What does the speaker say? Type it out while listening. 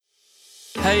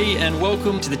Hey, and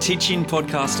welcome to the teaching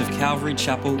podcast of Calvary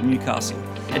Chapel, Newcastle.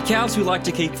 At Calves, we like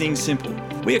to keep things simple.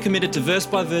 We are committed to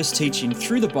verse-by-verse teaching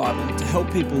through the Bible to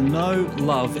help people know,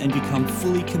 love, and become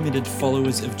fully committed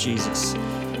followers of Jesus.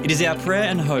 It is our prayer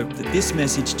and hope that this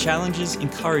message challenges,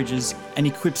 encourages, and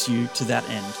equips you to that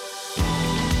end.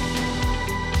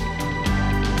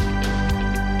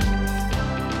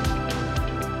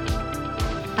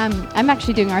 I'm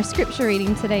actually doing our scripture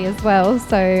reading today as well,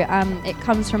 so it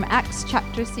comes from Acts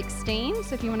chapter 16,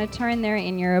 so if you want to turn there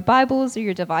in your Bibles or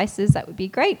your devices, that would be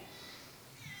great.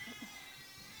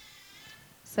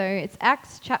 So it's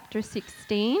Acts chapter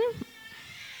 16,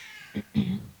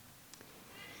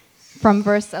 from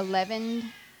verse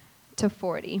 11 to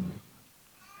 40.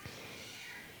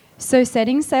 So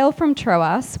setting sail from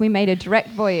Troas, we made a direct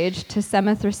voyage to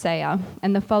Samothracia,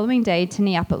 and the following day to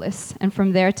Neapolis, and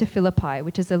from there to Philippi,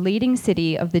 which is a leading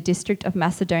city of the district of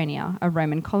Macedonia, a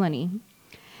Roman colony.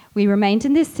 We remained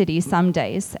in this city some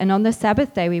days, and on the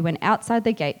Sabbath day we went outside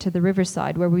the gate to the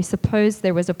riverside, where we supposed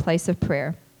there was a place of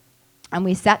prayer. And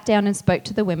we sat down and spoke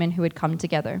to the women who had come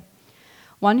together.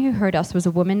 One who heard us was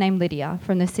a woman named Lydia,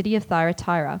 from the city of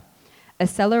Thyatira, a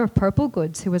seller of purple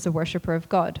goods who was a worshipper of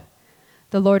God.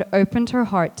 The Lord opened her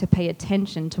heart to pay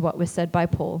attention to what was said by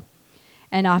Paul.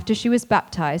 And after she was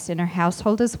baptized, in her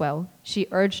household as well, she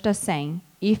urged us, saying,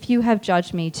 "If you have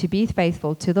judged me to be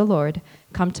faithful to the Lord,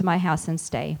 come to my house and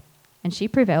stay." And she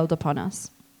prevailed upon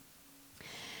us.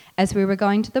 As we were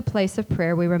going to the place of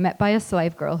prayer, we were met by a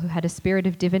slave girl who had a spirit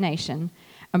of divination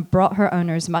and brought her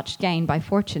owners much gain by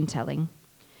fortune-telling.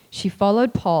 She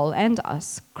followed Paul and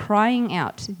us, crying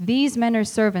out, "These men are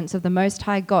servants of the Most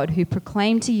High God, who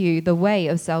proclaim to you the way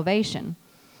of salvation."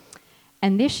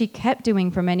 And this she kept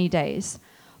doing for many days.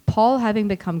 Paul, having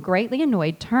become greatly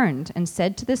annoyed, turned and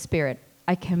said to the spirit,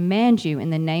 "I command you in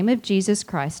the name of Jesus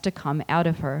Christ to come out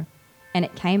of her." And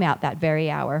it came out that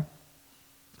very hour.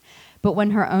 But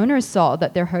when her owners saw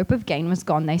that their hope of gain was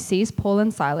gone, they seized Paul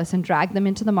and Silas and dragged them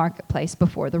into the marketplace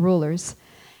before the rulers.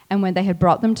 And when they had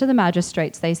brought them to the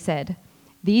magistrates, they said,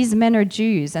 "These men are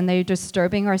Jews, and they are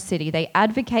disturbing our city. They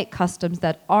advocate customs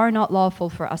that are not lawful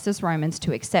for us as Romans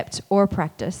to accept or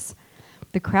practice."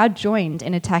 The crowd joined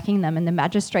in attacking them, and the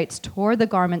magistrates tore the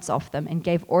garments off them and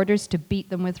gave orders to beat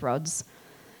them with rods.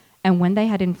 And when they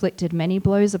had inflicted many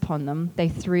blows upon them, they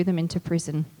threw them into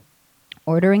prison,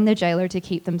 ordering the jailer to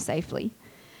keep them safely.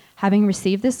 Having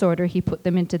received this order, he put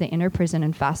them into the inner prison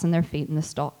and fastened their feet in the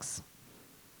stocks.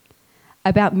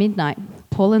 About midnight,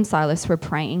 Paul and Silas were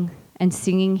praying and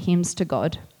singing hymns to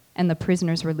God, and the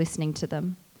prisoners were listening to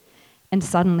them. And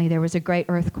suddenly there was a great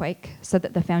earthquake, so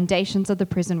that the foundations of the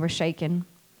prison were shaken.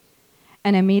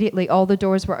 And immediately all the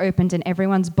doors were opened and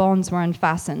everyone's bonds were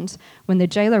unfastened. When the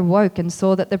jailer woke and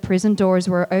saw that the prison doors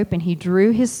were open, he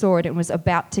drew his sword and was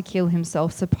about to kill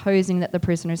himself, supposing that the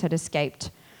prisoners had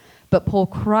escaped. But Paul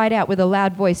cried out with a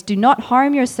loud voice, "Do not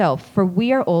harm yourself, for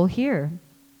we are all here."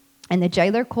 And the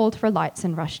jailer called for lights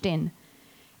and rushed in.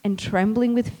 And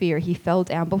trembling with fear, he fell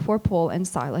down before Paul and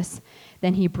Silas.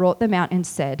 Then he brought them out and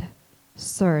said,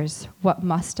 "Sirs, what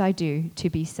must I do to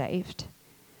be saved?"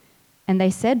 And they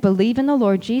said, "Believe in the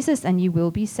Lord Jesus, and you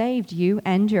will be saved, you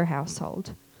and your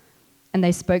household." And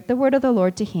they spoke the word of the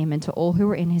Lord to him and to all who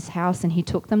were in his house. And he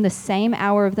took them the same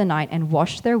hour of the night and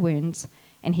washed their wounds.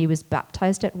 And he was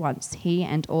baptized at once, he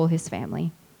and all his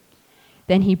family.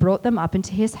 Then he brought them up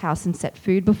into his house and set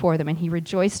food before them, and he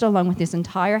rejoiced along with his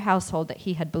entire household that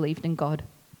he had believed in God.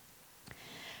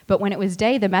 But when it was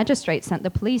day, the magistrates sent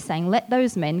the police, saying, "Let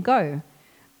those men go."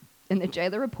 And the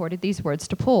jailer reported these words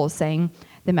to Paul, saying,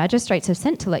 "The magistrates have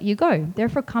sent to let you go.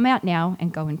 Therefore come out now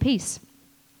and go in peace."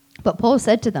 But Paul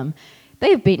said to them, "They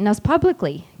have beaten us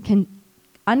publicly,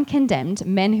 uncondemned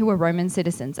men who were Roman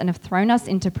citizens, and have thrown us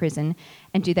into prison.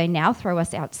 And do they now throw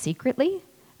us out secretly?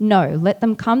 No, let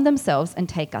them come themselves and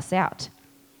take us out."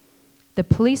 The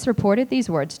police reported these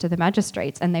words to the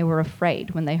magistrates, and they were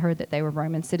afraid when they heard that they were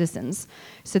Roman citizens.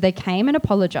 So they came and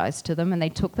apologized to them, and they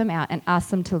took them out and asked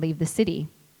them to leave the city.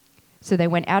 So they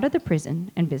went out of the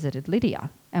prison and visited Lydia.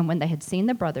 And when they had seen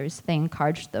the brothers, they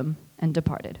encouraged them and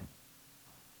departed.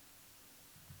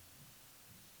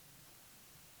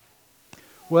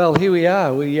 Well, here we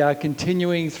are. We are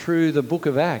continuing through the book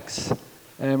of Acts,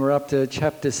 and we're up to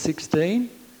chapter 16.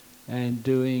 And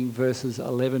doing verses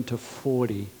 11 to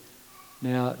 40.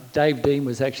 Now, Dave Dean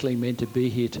was actually meant to be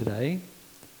here today,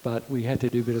 but we had to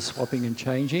do a bit of swapping and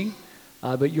changing.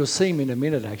 But you'll see him in a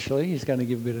minute, actually. He's going to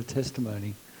give a bit of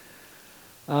testimony.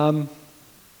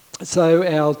 So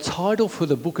our title for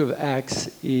the book of Acts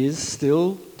is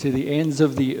still "To the Ends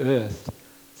of the Earth."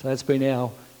 So that's been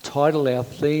our title, our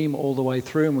theme all the way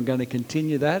through, and we're going to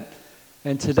continue that.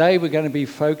 And today we're going to be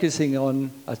focusing on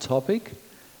a topic,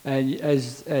 and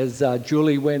as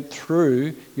Julie went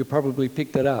through, you probably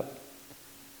picked it up.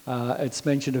 It's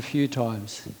mentioned a few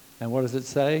times. And what does it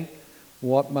say?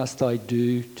 What must I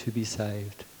do to be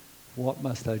saved? What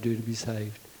must I do to be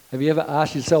saved? Have you ever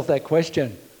asked yourself that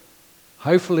question?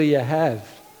 Hopefully you have,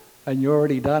 and you've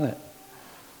already done it.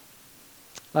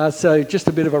 So just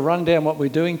a bit of a rundown what we're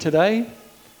doing today.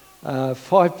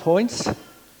 5 points.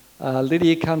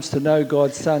 Lydia comes to know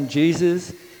God's Son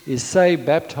Jesus, is saved,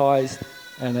 baptised,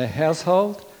 and a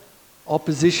household.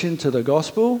 Opposition to the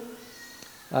gospel.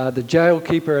 The jail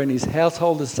keeper and his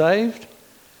household are saved.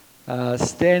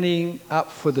 Standing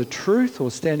up for the truth, or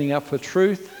standing up for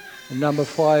truth. And number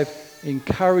 5,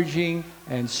 encouraging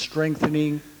and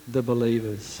strengthening the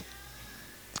believers.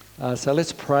 So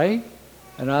let's pray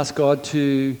and ask God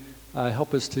to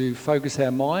help us to focus our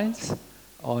minds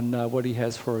on what he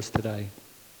has for us today.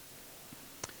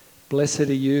 Blessed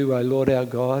are you, O Lord our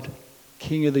God,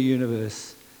 King of the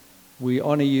universe. We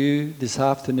honour you this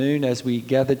afternoon as we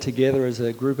gather together as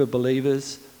a group of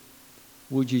believers.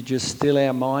 Would you just still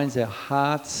our minds, our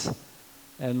hearts,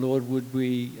 and Lord, would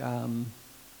we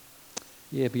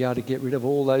be able to get rid of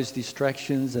all those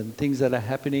distractions and things that are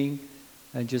happening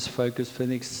and just focus for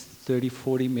the next 30,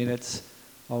 40 minutes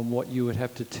on what you would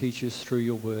have to teach us through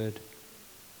your word.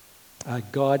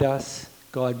 Guide us,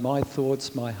 guide my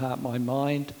thoughts, my heart, my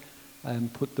mind,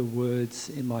 and put the words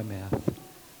in my mouth.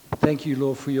 Thank you,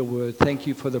 Lord, for your word. Thank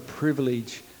you for the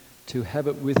privilege to have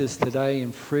it with us today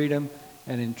in freedom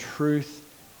and in truth,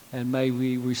 and may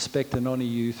we respect and honour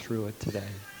you through it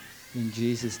today. In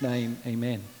Jesus' name,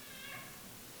 amen.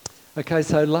 Okay,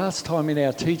 so last time in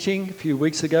our teaching, a few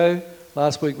weeks ago,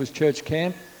 last week was church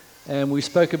camp, and we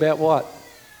spoke about what?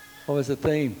 What was the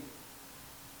theme?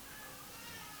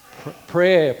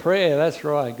 Prayer, that's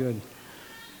right, good.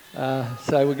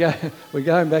 So we're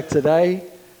going back today,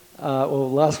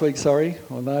 last week, sorry,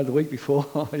 or no, the week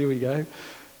before. Here we go.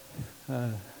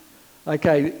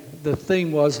 Okay, the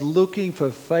theme was looking for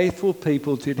faithful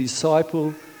people to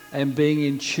disciple and being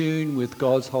in tune with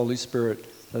God's Holy Spirit.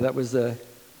 So that was the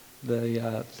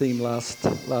theme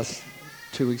last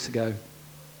 2 weeks ago.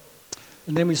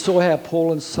 And then we saw how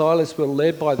Paul and Silas were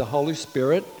led by the Holy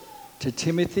Spirit to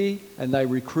Timothy, and they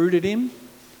recruited him.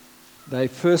 They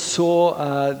first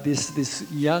saw this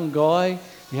young guy.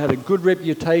 He had a good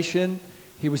reputation.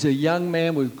 He was a young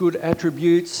man with good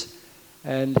attributes,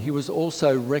 and he was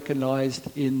also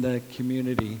recognized in the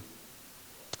community.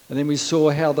 And then we saw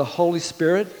how the Holy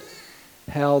Spirit,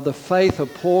 how the faith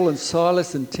of Paul and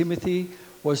Silas and Timothy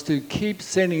was to keep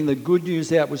sending the good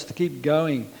news out, was to keep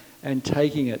going and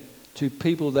taking it to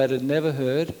people that had never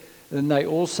heard. And they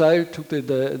also took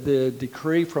the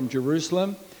decree from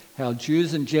Jerusalem, how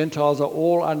Jews and Gentiles are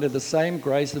all under the same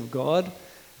grace of God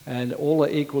and all are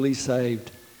equally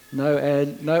saved. No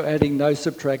adding, no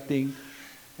subtracting,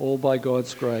 all by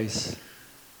God's grace.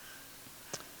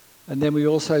 And then we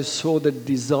also saw the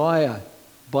desire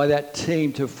by that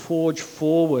team to forge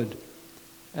forward,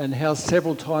 and how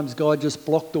several times God just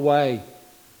blocked the way.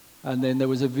 And then there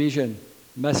was a vision,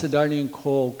 Macedonian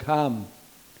call, come.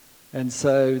 And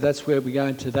so that's where we're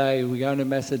going today. We're going to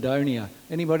Macedonia.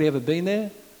 Anybody ever been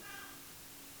there?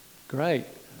 Great.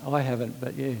 I haven't,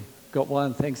 but yeah, got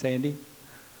one. Thanks, Andy.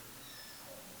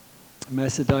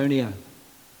 Macedonia.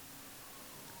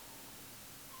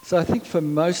 So I think for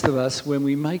most of us, when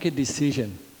we make a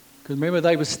decision, because remember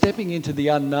they were stepping into the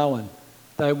unknown.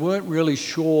 They weren't really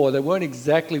sure. They weren't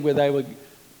exactly where they were,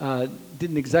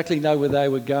 didn't exactly know where they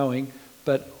were going,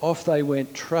 but off they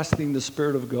went, trusting the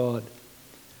Spirit of God.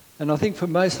 And I think for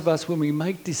most of us, when we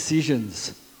make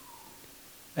decisions,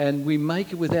 and we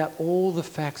make it without all the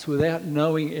facts, without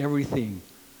knowing everything,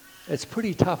 it's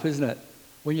pretty tough, isn't it?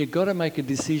 When you've got to make a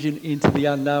decision into the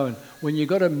unknown, when you've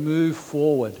got to move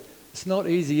forward. It's not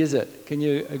easy, is it? Can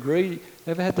you agree?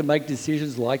 Ever had to make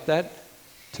decisions like that?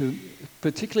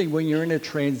 Particularly when you're in a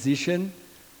transition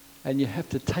and you have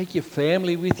to take your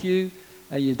family with you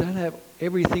and you don't have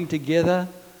everything together,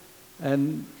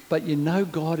 but you know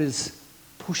God is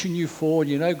pushing you forward.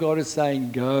 You know God is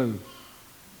saying go.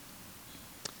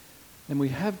 And we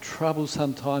have trouble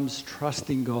sometimes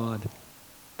trusting God,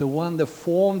 the one that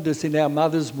formed us in our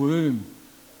mother's womb.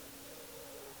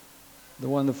 The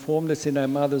one that formed us in our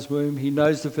mother's womb. He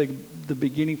knows the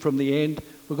beginning from the end.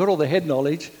 We've got all the head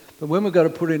knowledge, but when we've got to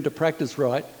put it into practice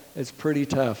right, it's pretty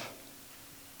tough.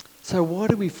 So why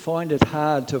do we find it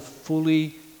hard to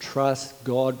fully trust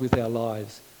God with our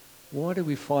lives? Why do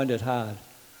we find it hard?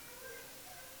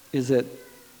 Is it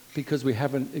because we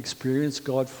haven't experienced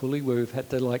God fully, where we've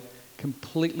had to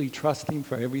completely trust him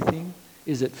for everything?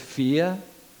 Is it fear?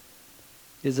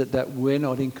 Is it that we're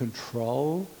not in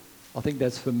control? I think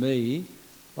that's for me.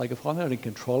 Like if I'm not in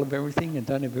control of everything and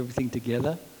don't have everything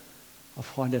together, I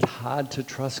find it hard to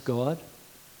trust God.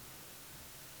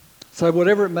 So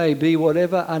whatever it may be,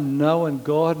 whatever unknown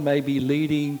God may be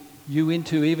leading you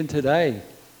into even today,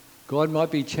 God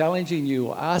might be challenging you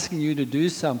or asking you to do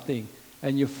something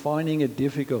and you're finding it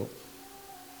difficult.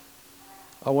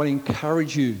 I want to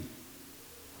encourage you,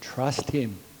 trust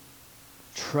Him.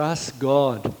 Trust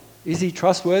God. Is He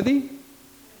trustworthy?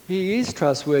 He is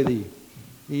trustworthy.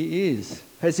 He is.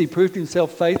 Has He proved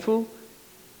Himself faithful?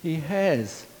 He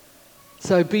has.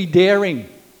 So be daring.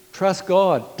 Trust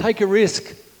God. Take a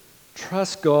risk.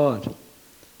 Trust God.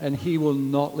 And He will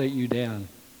not let you down.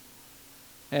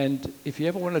 And if you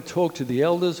ever want to talk to the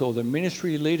elders or the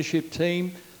ministry leadership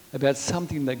team about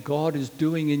something that God is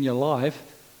doing in your life,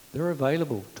 they're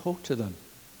available. Talk to them,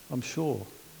 I'm sure,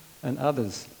 and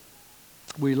others.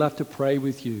 We love to pray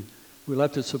with you. We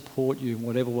love to support you in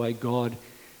whatever way God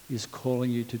is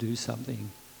calling you to do something.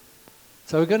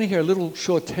 So we're going to hear a little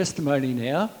short testimony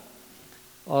now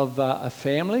of a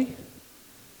family,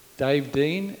 Dave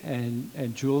Dean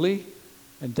and Julie.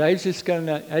 And Dave's just going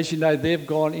to, as you know, they've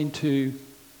gone into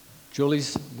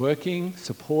Julie's working,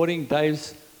 supporting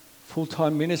Dave's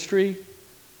full-time ministry,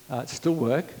 still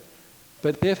work,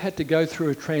 but they've had to go through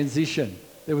a transition.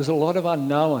 There was a lot of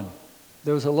unknown.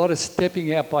 There was a lot of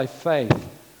stepping out by faith.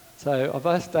 So I've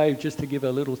asked Dave just to give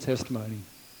a little testimony.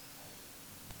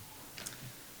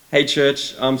 Hey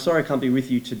church, I'm sorry I can't be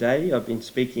with you today. I've been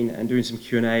speaking and doing some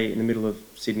Q&A in the middle of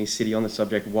Sydney City on the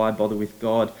subject, why bother with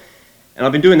God? And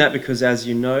I've been doing that because, as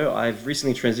you know, I've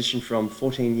recently transitioned from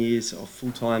 14 years of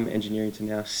full-time engineering to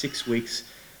now 6 weeks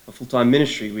of full-time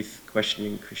ministry with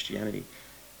Questioning Christianity.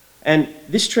 And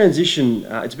this transition,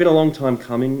 it's been a long time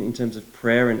coming in terms of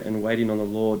prayer and waiting on the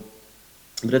Lord,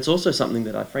 but it's also something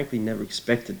that I frankly never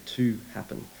expected to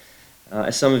happen.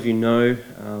 As some of you know,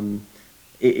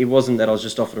 it wasn't that I was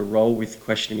just offered a role with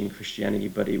Questioning Christianity,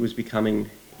 but it was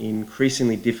becoming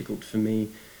increasingly difficult for me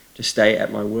to stay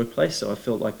at my workplace. So I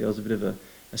felt like there was a bit of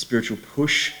a spiritual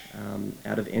push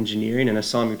out of engineering and a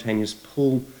simultaneous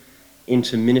pull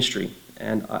into ministry.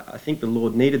 And I think the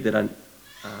Lord needed that. I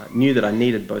knew that I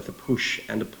needed both a push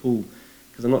and a pull,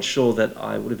 because I'm not sure that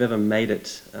I would have ever made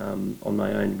it on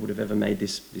my own, would have ever made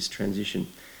this transition.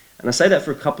 And I say that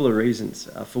for a couple of reasons.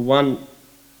 For one,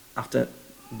 after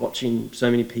watching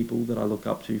so many people that I look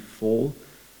up to fall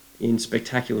in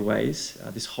spectacular ways,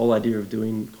 this whole idea of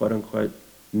doing quote-unquote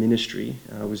ministry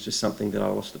was just something that I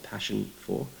lost the passion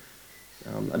for.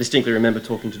 I distinctly remember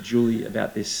talking to Julie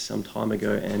about this some time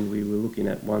ago, and we were looking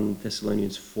at 1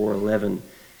 Thessalonians 4:11,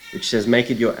 which says, "Make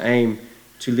it your aim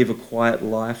to live a quiet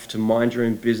life, to mind your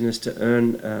own business, to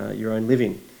earn your own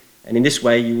living. And in this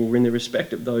way you will win the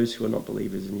respect of those who are not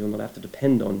believers, and you'll not have to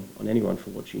depend on anyone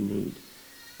for what you need."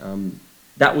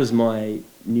 That was my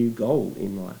new goal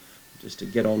in life, just to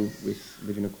get on with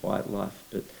living a quiet life.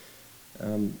 But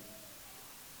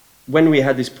when we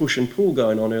had this push and pull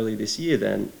going on earlier this year,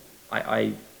 then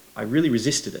I really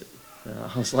resisted it.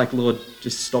 I was like, Lord,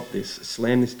 just stop this.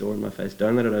 Slam this door in my face.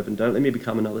 Don't let it open. Don't let me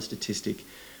become another statistic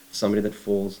of somebody that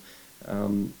falls.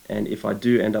 And if I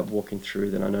do end up walking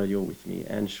through, then I know you're with me.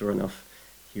 And sure enough,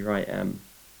 here I am.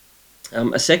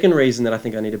 A second reason that I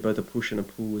think I needed both a push and a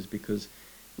pull was because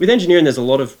with engineering, there's a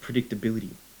lot of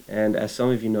predictability. And as some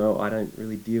of you know, I don't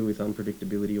really deal with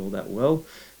unpredictability all that well.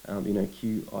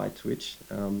 Cue eye twitch.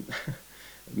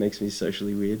 It makes me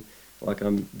socially weird, like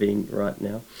I'm being right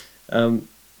now.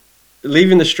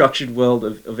 Leaving the structured world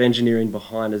of engineering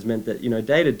behind has meant that,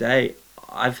 day to day,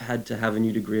 I've had to have a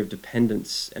new degree of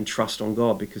dependence and trust on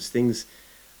God, because things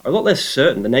are a lot less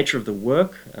certain. The nature of the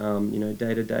work,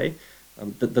 day to day,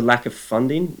 the lack of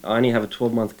funding. I only have a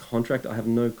 12-month contract. I have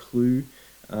no clue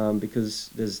because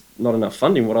there's not enough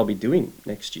funding what I'll be doing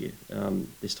next year,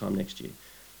 this time next year.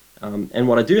 And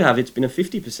what I do have, it's been a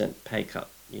 50% pay cut,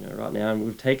 right now, and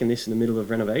we've taken this in the middle of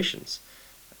renovations.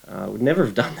 I would never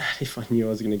have done that if I knew I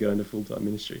was going to go into full-time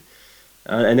ministry.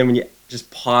 And then when you just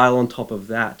pile on top of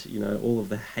that, all of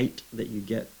the hate that you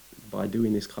get by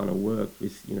doing this kind of work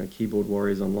with, keyboard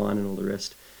warriors online and all the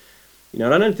rest. I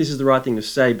don't know if this is the right thing to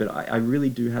say, but I really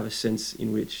do have a sense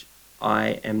in which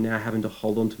I am now having to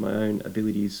hold on to my own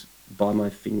abilities by my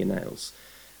fingernails.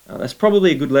 That's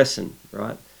probably a good lesson,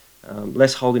 right?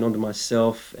 Less holding on to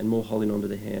myself and more holding on to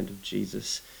the hand of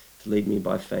Jesus to lead me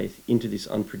by faith into this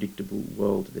unpredictable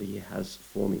world that he has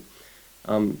for me.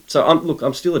 I'm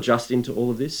still adjusting to all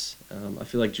of this. I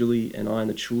feel like Julie and I and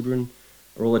the children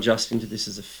are all adjusting to this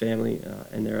as a family,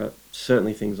 and there are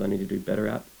certainly things I need to do better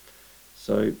at.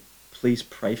 So please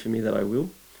pray for me that I will,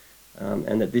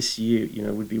 and that this year,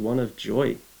 would be one of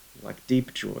joy, like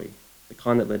deep joy, the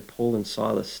kind that led Paul and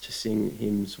Silas to sing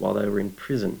hymns while they were in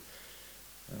prison.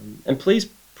 And please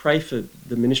pray for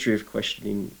the ministry of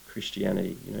questioning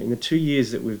Christianity. In the 2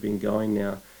 years that we've been going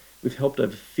now, we've helped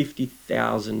over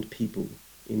 50,000 people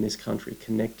in this country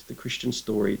connect the Christian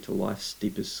story to life's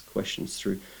deepest questions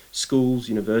through schools,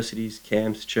 universities,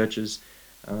 camps, churches,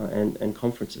 and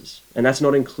conferences. And that's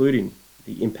not including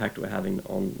the impact we're having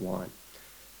online.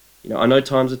 I know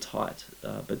times are tight,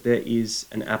 but there is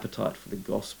an appetite for the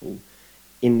gospel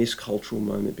in this cultural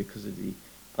moment because of the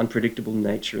unpredictable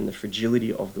nature and the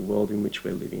fragility of the world in which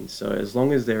we're living. So as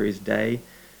long as there is day,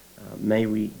 may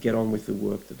we get on with the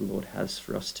work that the Lord has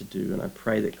for us to do. And I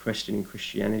pray that Questioning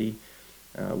Christianity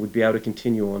would be able to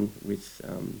continue on with,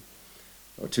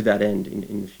 or to that end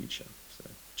in the future. So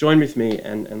join with me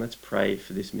and let's pray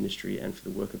for this ministry and for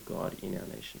the work of God in our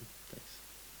nation. Thanks.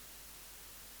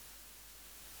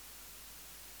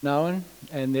 Known,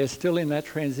 and they're still in that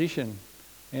transition,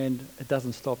 and it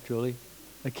doesn't stop, Julie.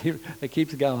 It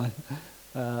keeps going.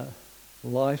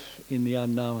 Life in the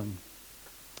unknown.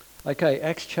 Okay,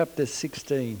 Acts chapter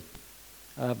 16,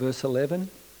 verse 11.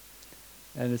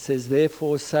 And it says,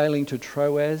 "Therefore, sailing to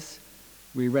Troas,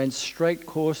 we ran straight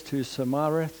course to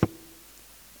Samarith,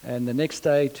 and the next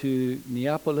day to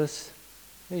Neapolis."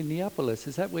 Hey, Neapolis,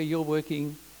 is that where you're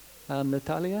working,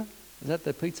 Natalia? Is that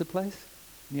the pizza place?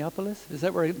 Neapolis? Is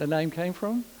that where the name came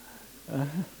from?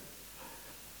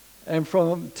 And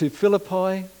from to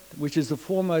Philippi, which is the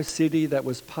foremost city that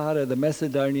was part of the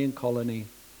Macedonian colony.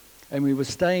 And we were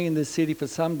staying in the city for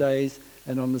some days,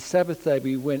 and on the Sabbath day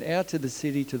we went out to the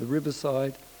city, to the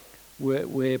riverside,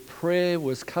 where prayer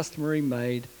was customary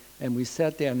made, and we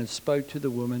sat down and spoke to the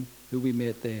woman who we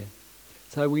met there.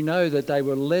 So we know that they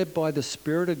were led by the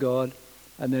Spirit of God,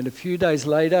 and then a few days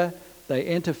later they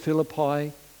enter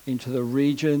Philippi into the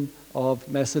region of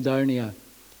Macedonia.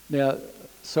 Now,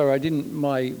 sorry, I didn't.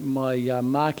 My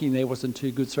marking there wasn't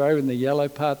too good. So over in the yellow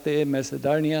part there,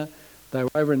 Macedonia, they were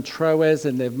over in Troas,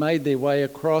 and they've made their way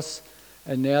across,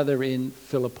 and now they're in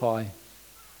Philippi.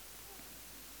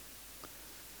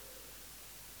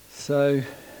 So,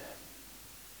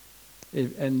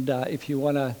 if you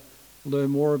want to learn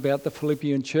more about the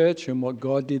Philippian church and what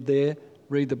God did there,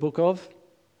 read the book of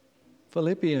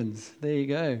Philippians. There you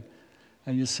go.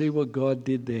 And you see what God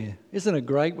did there. Isn't it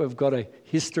great? We've got a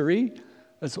history.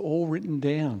 It's all written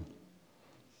down.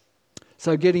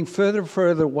 So getting further and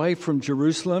further away from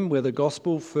Jerusalem, where the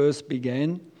gospel first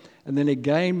began, and then it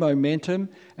gained momentum,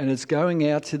 and it's going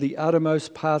out to the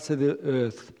uttermost parts of the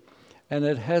earth. And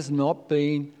it has not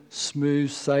been smooth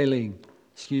sailing,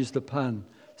 excuse the pun,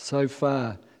 so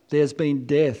far. There's been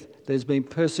death, there's been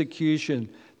persecution,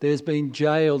 there's been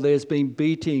jail, there's been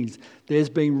beatings, there's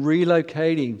been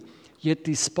relocating. Yet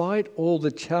despite all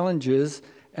the challenges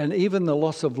and even the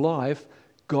loss of life,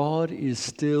 God is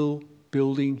still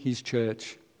building his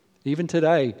church, even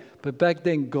today. But back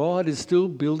then, God is still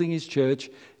building his church,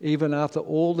 even after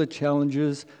all the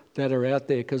challenges that are out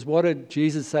there. Because what did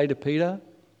Jesus say to Peter?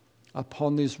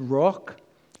 "Upon this rock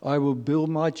I will build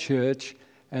my church,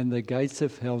 and the gates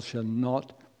of hell shall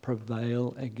not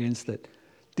prevail against it."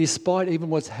 Despite even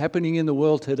what's happening in the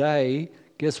world today,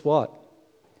 guess what?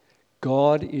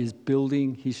 God is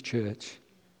building his church,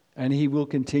 and he will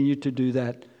continue to do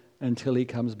that until he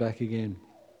comes back again.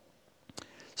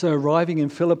 So arriving in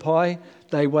Philippi,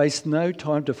 they waste no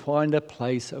time to find a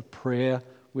place of prayer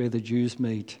where the Jews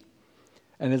meet.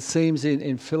 And it seems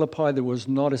in Philippi there was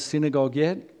not a synagogue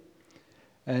yet,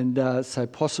 and so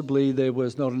possibly there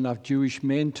was not enough Jewish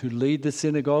men to lead the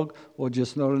synagogue, or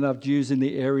just not enough Jews in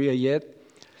the area yet.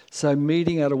 So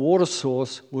meeting at a water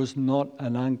source was not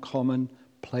an uncommon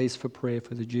place for prayer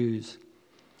for the Jews.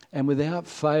 And without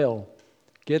fail,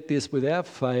 get this, without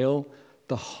fail,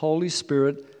 the Holy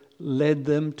Spirit led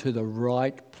them to the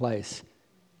right place.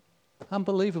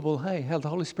 Unbelievable, hey, how the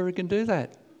Holy Spirit can do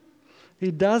that.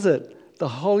 He does it. The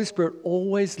Holy Spirit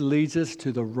always leads us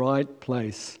to the right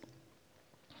place.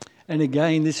 And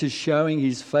again, this is showing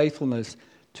his faithfulness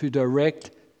to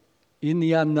direct in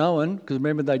the unknown, because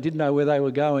remember, they didn't know where they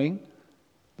were going.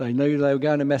 They knew they were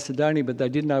going to Macedonia, but they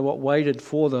didn't know what waited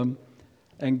for them.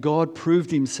 And God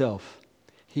proved himself.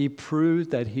 He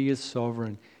proved that he is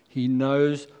sovereign. He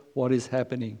knows what is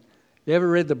happening. You ever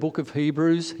read the book of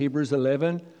Hebrews, Hebrews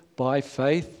 11, by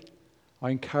faith?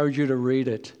 I encourage you to read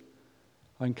it.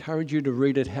 I encourage you to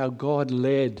read it, how God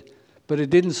led. But it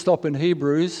didn't stop in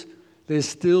Hebrews. There's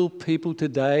still people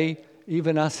today,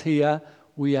 even us here,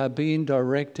 we are being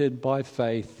directed by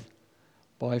faith.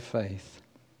 By faith.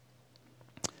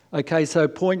 Okay, so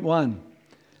point 1.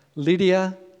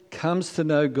 Lydia comes to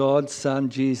know God's Son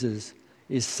Jesus,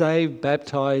 is saved,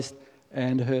 baptized,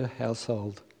 and her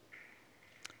household.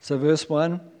 So verse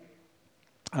 14.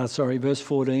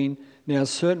 Now a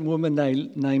certain woman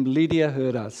named Lydia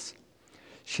heard us.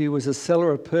 She was a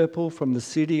seller of purple from the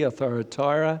city of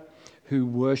Thyatira who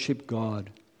worshipped God.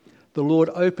 The Lord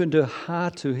opened her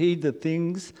heart to heed the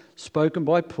things spoken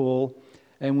by Paul,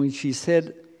 and when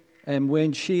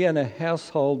she and her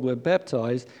household were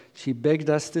baptized, she begged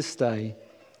us to stay,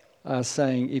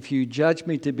 saying, "If you judge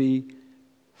me to be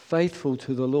faithful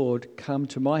to the Lord, come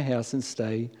to my house and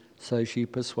stay." So she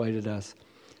persuaded us.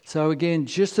 So again,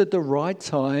 just at the right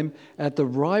time, at the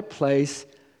right place,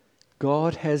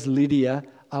 God has Lydia,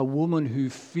 a woman who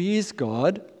fears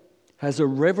God, has a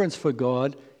reverence for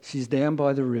God. She's down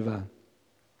by the river,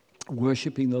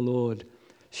 worshipping the Lord.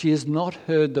 She has not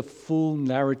heard the full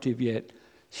narrative yet.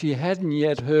 She hadn't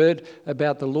yet heard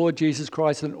about the Lord Jesus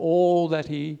Christ and all that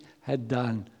he had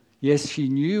done. Yes, she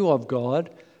knew of God,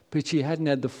 but she hadn't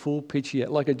had the full picture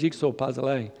yet. Like a jigsaw puzzle,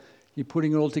 eh? You're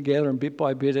putting it all together and bit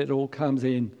by bit it all comes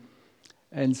in.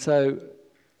 And so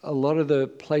a lot of the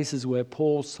places where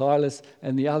Paul, Silas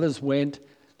and the others went,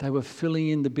 they were filling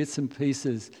in the bits and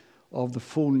pieces of the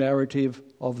full narrative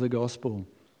of the gospel.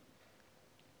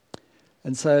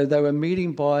 And so they were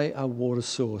meeting by a water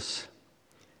source.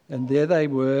 And there they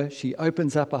were. She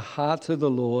opens up her heart to the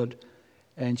Lord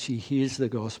and she hears the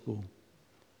gospel.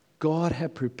 God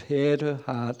had prepared her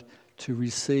heart to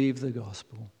receive the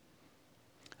gospel.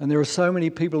 And there are so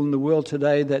many people in the world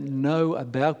today that know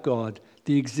about God,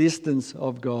 the existence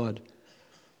of God,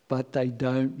 but they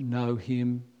don't know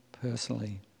him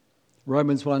personally.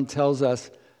 Romans 1 tells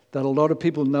us that a lot of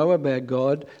people know about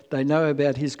God, they know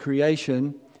about his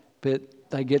creation, but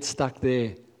they get stuck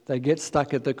there. They get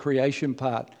stuck at the creation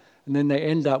part. And then they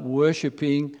end up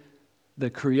worshipping the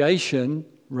creation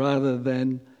rather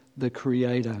than the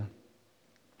Creator.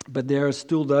 But there are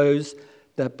still those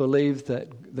that believe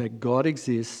that God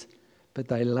exists, but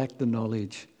they lack the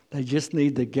knowledge. They just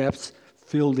need the gaps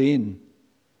filled in.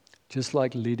 Just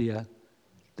like Lydia.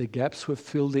 The gaps were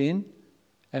filled in,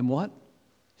 and what?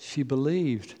 She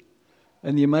believed.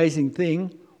 And the amazing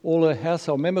thing, all her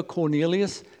household, remember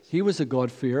Cornelius? He was a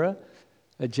God-fearer,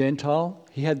 a Gentile.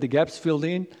 He had the gaps filled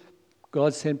in.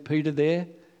 God sent Peter there,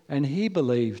 and he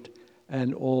believed,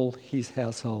 and all his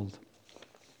household.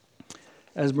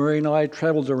 As Marie and I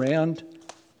travelled around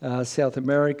South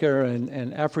America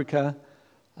and Africa,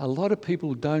 a lot of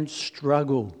people don't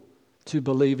struggle to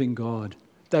believe in God.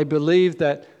 They believe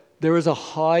that there is a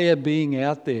higher being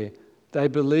out there. They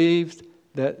believe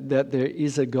that there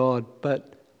is a God,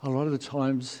 but a lot of the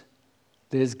times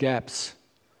there's gaps.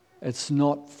 It's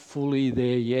not fully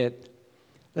there yet.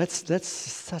 That's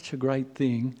such a great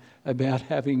thing about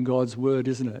having God's Word,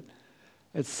 isn't it?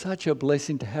 It's such a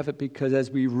blessing to have it because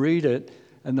as we read it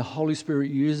and the Holy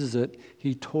Spirit uses it,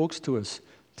 He talks to us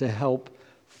to help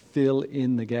fill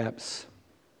in the gaps.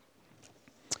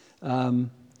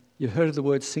 You've heard of the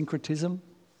word syncretism?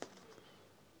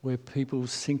 Where people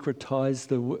syncretize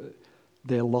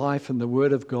their life and the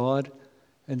Word of God.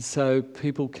 And so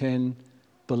people can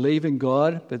believe in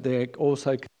God, but they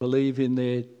also can believe in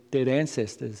their dead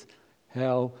ancestors.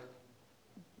 How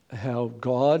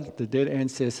God, the dead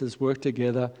ancestors, work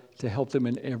together to help them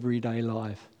in everyday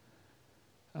life.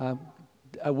 Are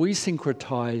we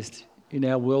syncretized in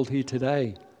our world here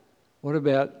today? What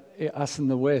about us in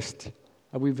the West?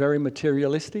 Are we very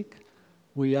materialistic?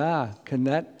 We are. Can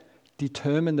that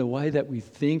determine the way that we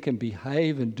think and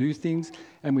behave and do things?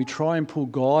 And we try and pull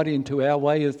God into our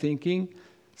way of thinking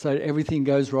so that everything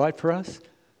goes right for us?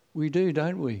 We do,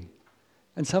 don't we?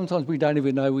 And sometimes we don't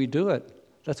even know we do it.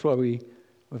 That's why we're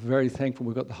very thankful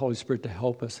we've got the Holy Spirit to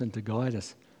help us and to guide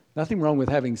us. Nothing wrong with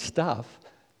having stuff,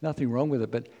 nothing wrong with it,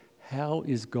 but how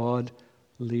is God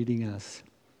leading us?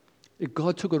 If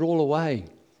God took it all away,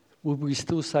 would we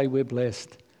still say we're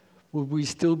blessed? Would we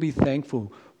still be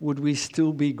thankful? Would we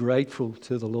still be grateful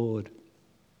to the Lord?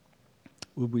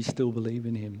 Would we still believe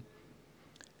in Him?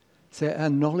 So our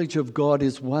knowledge of God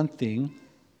is one thing,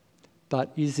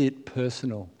 but is it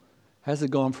personal? Has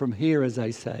it gone from here, as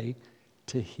they say,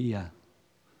 to here?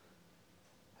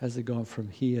 Has it gone from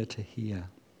here to here?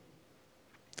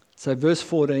 So verse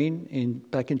 14,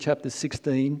 back in chapter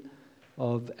 16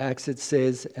 of Acts, it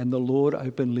says, "And the Lord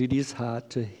opened Lydia's heart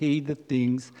to heed the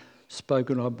things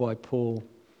spoken of by Paul."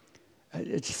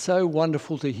 It's so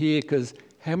wonderful to hear, because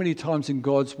how many times in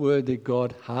God's word did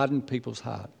God harden people's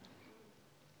heart?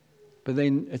 But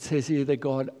then it says here that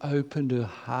God opened her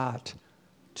heart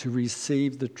to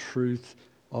receive the truth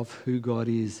of who God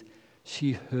is.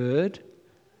 She heard,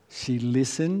 she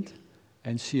listened,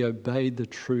 and she obeyed the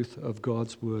truth of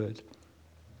God's word.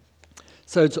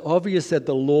 So it's obvious that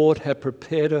the Lord had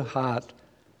prepared her heart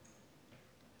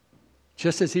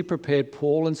Just as he prepared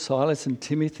Paul and Silas and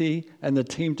Timothy and the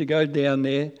team to go down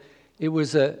there, it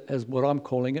was as what I'm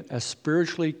calling it, a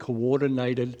spiritually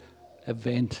coordinated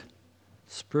event.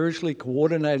 Spiritually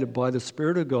coordinated by the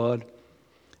Spirit of God.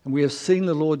 And we have seen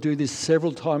the Lord do this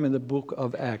several times in the book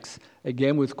of Acts.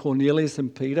 Again with Cornelius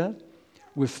and Peter,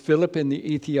 with Philip and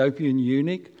the Ethiopian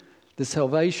eunuch, the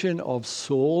salvation of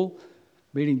Saul,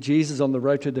 meeting Jesus on the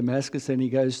road to Damascus, and he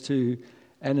goes to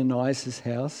Ananias'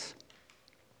 house.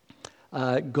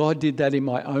 God did that in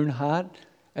my own heart.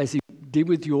 As he did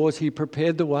with yours, he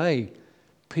prepared the way.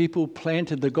 People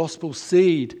planted the gospel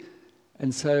seed.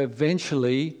 And so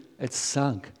eventually it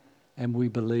sunk and we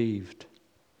believed.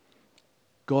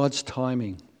 God's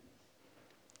timing.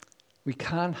 We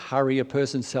can't hurry a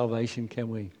person's salvation, can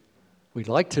we? We'd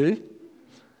like to.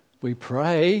 We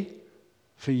pray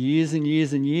for years and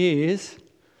years and years,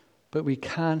 but we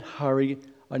can't hurry.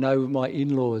 I know with my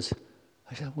in-laws,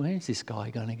 I said, when's this guy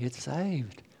going to get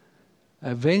saved?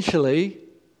 Eventually,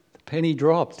 the penny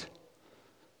dropped.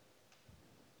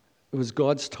 It was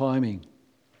God's timing,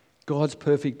 God's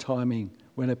perfect timing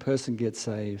when a person gets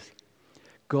saved.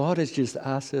 God has just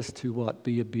asked us to what?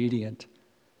 Be obedient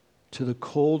to the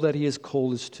call that he has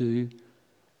called us to.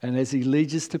 And as he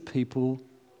leads us to people,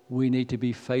 we need to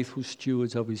be faithful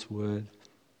stewards of his word.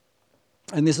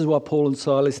 And this is what Paul and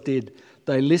Silas did.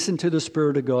 They listened to the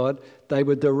Spirit of God. They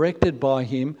were directed by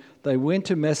him. They went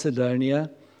to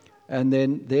Macedonia, and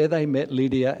then there they met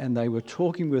Lydia, and they were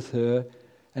talking with her.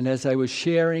 And as they were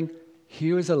sharing,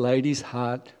 here was a lady's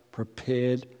heart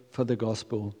prepared for the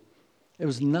gospel. It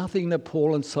was nothing that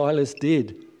Paul and Silas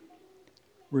did.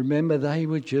 Remember, they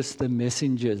were just the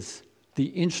messengers, the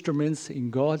instruments in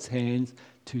God's hands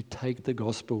to take the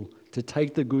gospel, to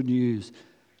take the good news.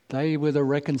 They were the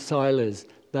reconcilers.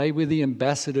 They were the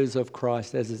ambassadors of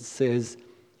Christ, as it says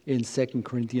in 2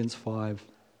 Corinthians 5.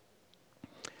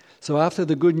 So after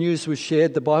the good news was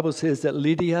shared, the Bible says that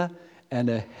Lydia and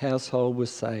her household were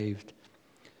saved.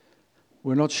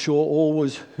 We're not sure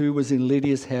who was in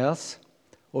Lydia's house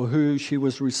or who she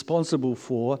was responsible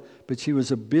for, but she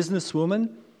was a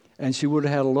businesswoman and she would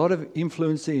have had a lot of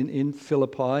influence in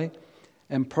Philippi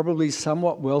and probably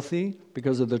somewhat wealthy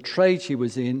because of the trade she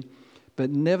was in. But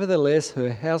nevertheless,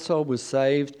 her household was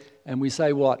saved. And we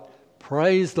say what?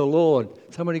 Praise the Lord.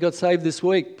 Somebody got saved this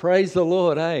week. Praise the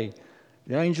Lord, eh?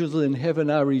 The angels in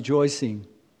heaven are rejoicing.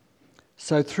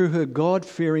 So through her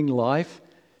God-fearing life,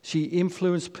 she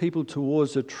influenced people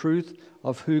towards the truth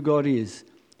of who God is,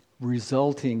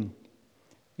 resulting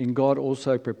in God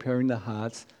also preparing the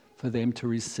hearts for them to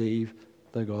receive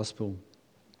the gospel.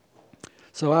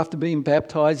 So after being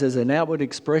baptized as an outward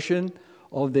expression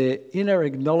of their inner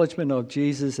acknowledgement of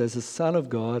Jesus as the Son of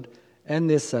God and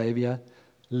their Saviour,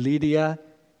 Lydia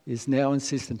is now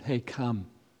insistent, hey, come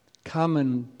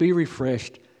and be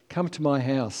refreshed. Come to my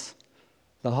house.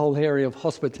 The whole area of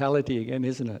hospitality again,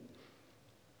 isn't it?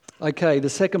 Okay, the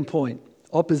second point,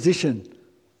 opposition.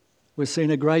 We've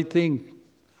seen a great thing.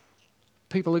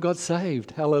 People who got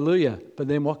saved, hallelujah. But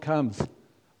then what comes?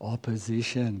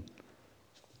 Opposition.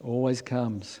 Always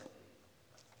comes.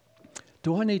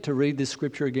 Do I need to read this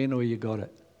scripture again, or you got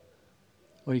it?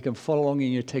 Or you can follow along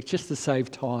in your text just to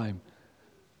save time.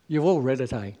 You've all read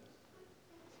it, eh?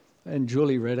 And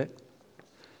Julie read it.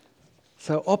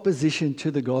 So opposition to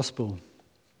the gospel.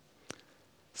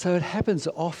 So it happens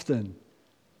often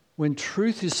when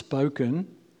truth is spoken,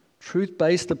 truth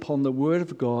based upon the word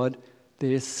of God,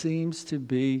 there seems to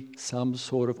be some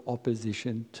sort of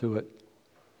opposition to it.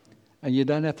 And you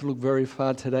don't have to look very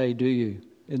far today, do you?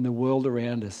 In the world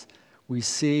around us, we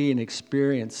see and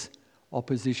experience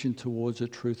opposition towards the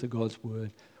truth of God's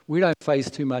word. We don't face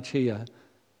too much here,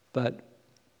 but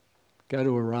go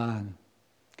to Iran,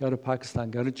 go to Pakistan,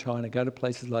 go to China, go to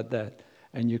places like that,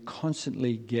 and you're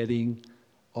constantly getting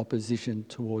opposition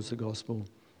towards the gospel.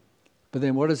 But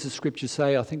then what does the scripture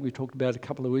say? I think we talked about it a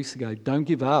couple of weeks ago. Don't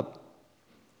give up.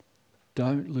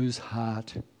 Don't lose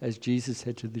heart, as Jesus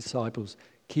said to the disciples.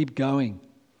 Keep going.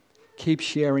 Keep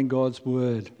sharing God's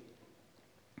word.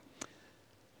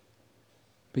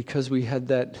 Because we had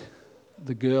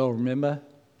the girl, remember?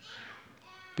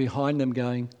 Behind them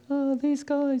going, oh, these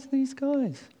guys.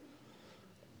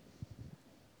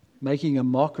 Making a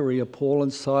mockery of Paul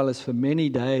and Silas for many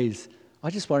days. I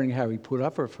just wondering how he put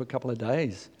up for it for a couple of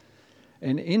days.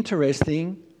 And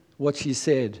interesting what she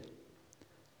said.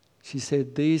 She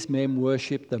said, these men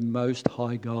worship the Most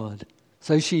High God.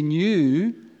 So she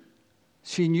knew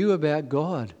about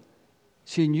God.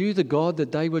 She knew the God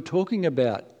that they were talking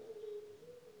about.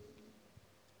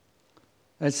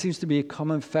 And it seems to be a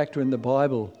common factor in the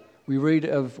Bible. We read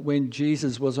of when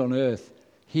Jesus was on earth.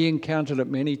 He encountered it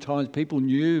many times. People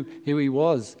knew who he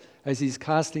was. as he's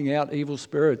casting out evil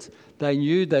spirits. They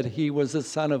knew that he was the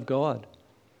Son of God.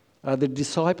 The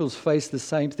disciples faced the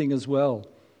same thing as well.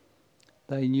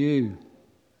 They knew.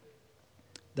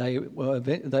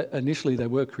 Initially they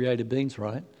were created beings,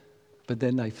 right? But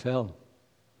then they fell.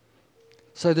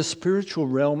 So the spiritual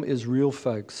realm is real,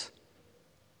 folks.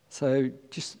 So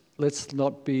just let's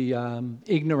not be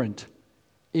ignorant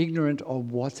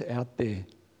of what's out there.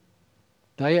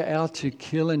 They are out to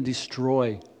kill and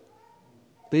destroy.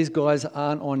 These guys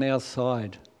aren't on our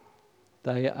side.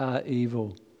 They are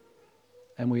evil.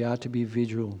 And we are to be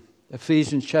vigilant.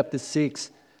 Ephesians chapter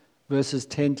 6, verses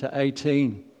 10 to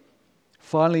 18.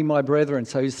 Finally, my brethren,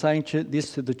 so he's saying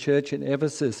this to the church in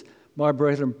Ephesus, my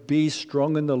brethren, be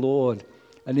strong in the Lord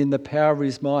and in the power of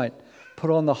his might.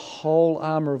 Put on the whole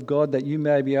armour of God that you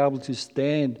may be able to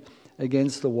stand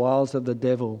against the wiles of the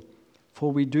devil.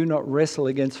 For we do not wrestle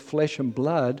against flesh and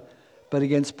blood, but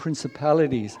against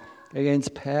principalities,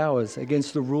 against powers,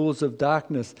 against the rulers of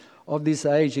darkness of this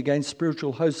age, against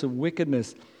spiritual hosts of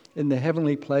wickedness in the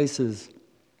heavenly places.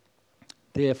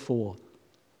 Therefore,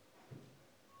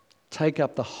 take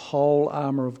up the whole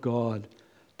armour of God,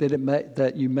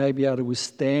 that you may be able to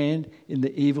withstand in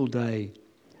the evil day.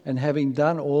 And having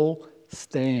done all,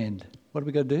 stand. What have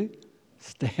we got to do?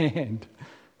 Stand.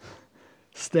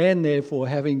 Stand therefore,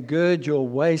 having girded your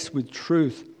waist with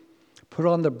truth. Put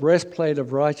on the breastplate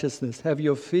of righteousness. Have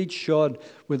your feet shod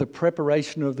with the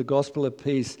preparation of the gospel of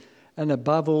peace. And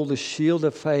above all, the shield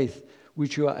of faith,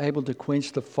 which you are able to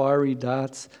quench the fiery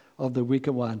darts of the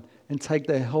wicked one. And take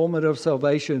the helmet of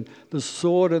salvation, the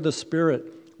sword of the Spirit,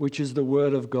 which is the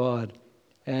word of God.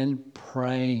 And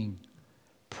praying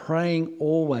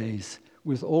always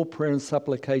with all prayer and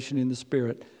supplication in the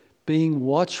Spirit, being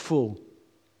watchful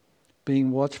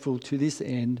to this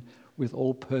end with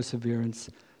all perseverance,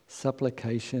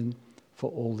 supplication for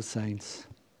all the saints.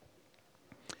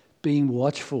 Being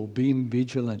watchful, being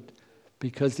vigilant,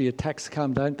 because the attacks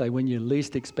come, don't they, when you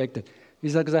least expect it.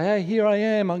 He's not going to say, hey, here I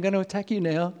am, I'm going to attack you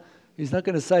now. He's not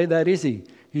going to say that, is he?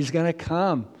 He's going to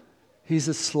come. He's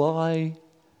a sly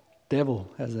devil,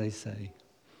 as they say.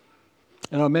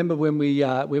 And I remember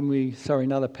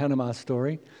another Panama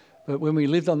story, but when we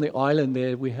lived on the island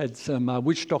there, we had some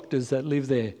witch doctors that lived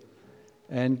there.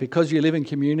 And because you live in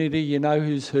community, you know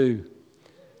who's who.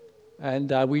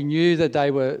 And we knew that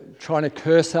they were trying to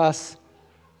curse us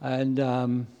and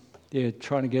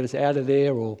trying to get us out of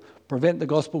there or prevent the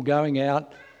gospel going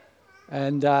out.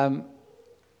 And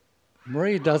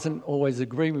Maria doesn't always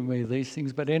agree with me with these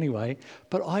things, but anyway,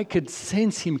 but I could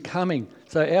sense him coming.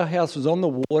 So our house was on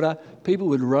the water, people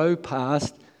would row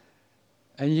past,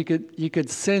 and you could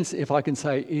sense, if I can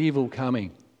say, evil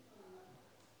coming.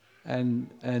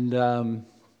 And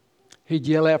he'd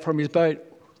yell out from his boat,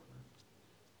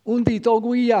 "Undi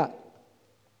toguia."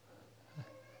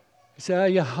 He'd say, "Are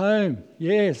you home?"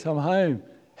 "Yes, I'm home."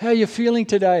 "How are you feeling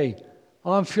today?"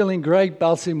 "I'm feeling great,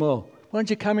 Balsimo. Why don't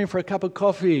you come in for a cup of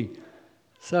coffee?"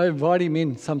 So invite him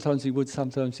in. Sometimes he would,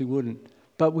 sometimes he wouldn't.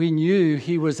 But we knew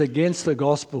he was against the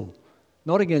gospel.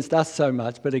 Not against us so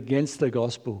much, but against the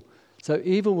gospel. So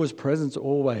evil was present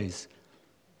always.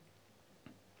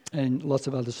 And lots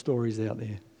of other stories out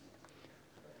there.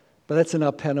 But that's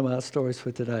enough Panama stories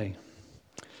for today.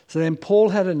 So then Paul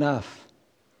had enough.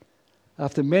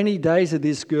 After many days of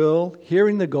this girl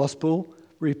hearing the gospel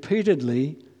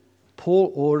repeatedly,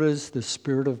 Paul orders the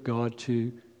Spirit of God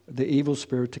the evil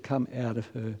spirit to come out of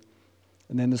her.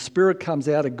 And then the spirit comes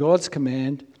out at God's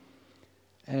command.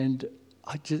 And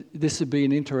this would be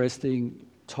an interesting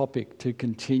topic to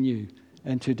continue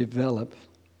and to develop.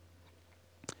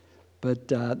 But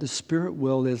the spirit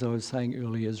world, as I was saying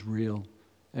earlier, is real.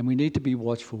 And we need to be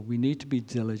watchful. We need to be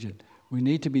diligent. We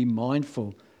need to be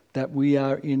mindful that we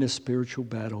are in a spiritual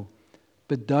battle.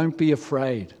 But don't be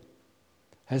afraid.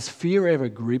 Has fear ever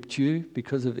gripped you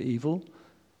because of evil?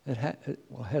 It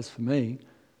has for me.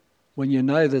 When you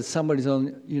know that somebody's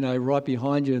right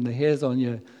behind you and the hairs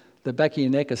on the back of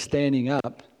your neck are standing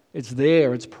up, it's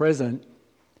there, it's present.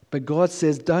 But God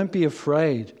says, don't be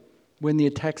afraid when the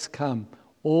attacks come.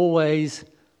 Always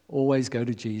go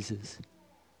to Jesus.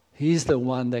 He's the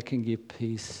one that can give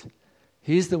peace.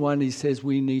 He's the one he says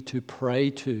we need to pray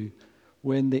to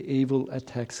when the evil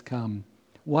attacks come.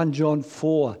 1 John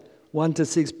 4,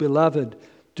 1-6, Beloved,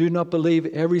 do not believe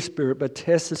every spirit, but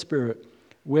test the spirit,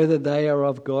 whether they are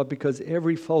of God, because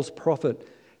every false prophet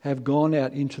have gone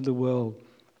out into the world.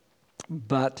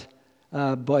 But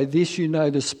by this you know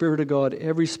the Spirit of God.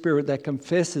 Every spirit that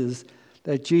confesses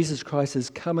that Jesus Christ has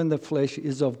come in the flesh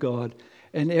is of God,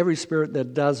 and every spirit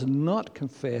that does not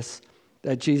confess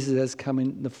that Jesus has come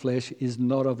in the flesh is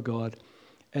not of God.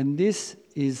 And this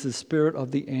is the spirit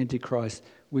of the Antichrist,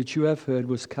 which you have heard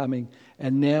was coming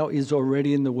and now is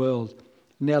already in the world.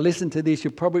 Now listen to this.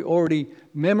 You've probably already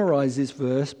memorized this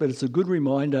verse, but it's a good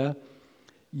reminder.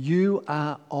 You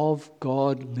are of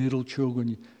God, little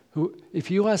children. If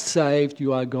you are saved,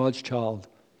 you are God's child.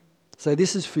 So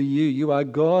this is for you. You are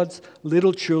God's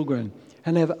little children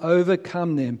and have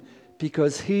overcome them,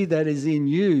 because he that is in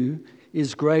you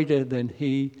is greater than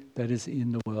he that is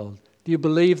in the world. Do you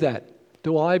believe that?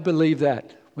 Do I believe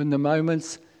that? When the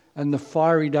moments and the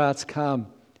fiery darts come,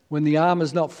 when the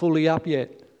armor's not fully up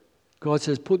yet, God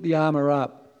says, put the armor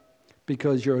up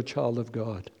because you're a child of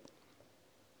God.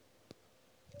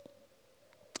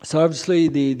 So obviously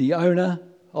the owner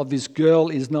of this girl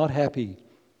is not happy.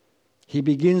 He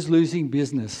begins losing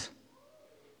business.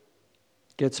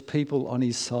 Gets people on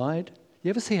his side. You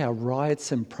ever see how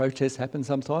riots and protests happen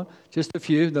sometimes? Just a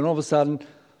few, then all of a sudden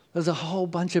there's a whole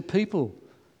bunch of people.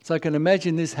 So I can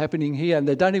imagine this happening here, and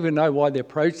they don't even know why they're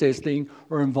protesting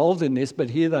or involved in this, but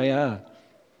here they are.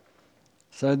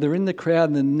 So they're in the crowd,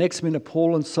 and the next minute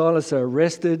Paul and Silas are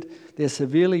arrested. They're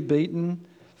severely beaten,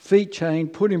 feet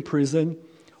chained, put in prison,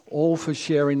 all for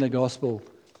sharing the gospel.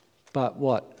 But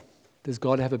what? Does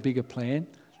God have a bigger plan?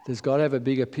 Does God have a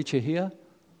bigger picture here?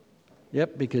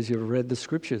 Yep, because you've read the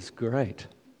scriptures. Great.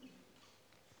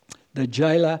 The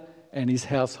jailer and his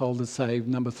household are saved.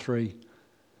 Number 3.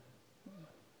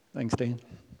 Thanks, Dan.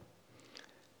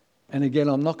 And again,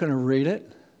 I'm not going to read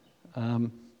it.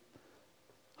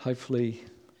 Hopefully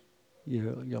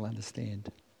you'll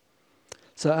understand.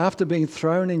 So after being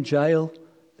thrown in jail,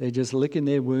 they're just licking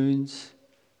their wounds.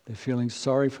 They're feeling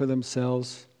sorry for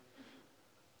themselves.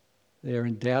 They're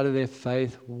in doubt of their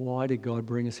faith. Why did God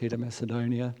bring us here to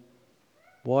Macedonia?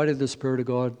 Why did the Spirit of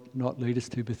God not lead us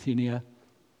to Bithynia?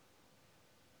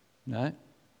 No?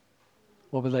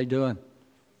 What were they doing?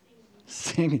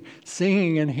 Singing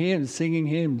hymns.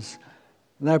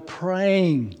 And they're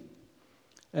praying.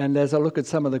 And as I look at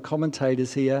some of the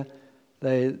commentators here,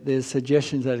 there's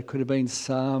suggestions that it could have been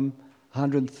Psalm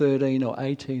 113 or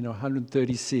 18 or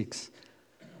 136.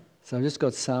 So I've just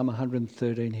got Psalm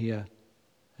 113 here.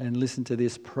 And listen to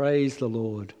this. Praise the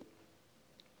Lord.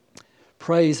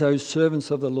 Praise, O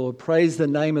servants of the Lord. Praise the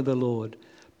name of the Lord.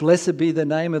 Blessed be the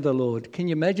name of the Lord. Can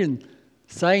you imagine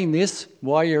saying this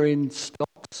while you're in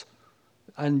stocks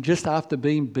and just after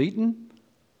being beaten?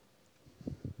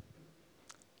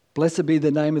 Blessed be the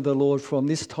name of the Lord from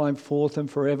this time forth and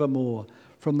forevermore.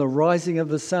 From the rising of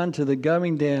the sun to the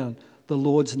going down, the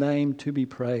Lord's name to be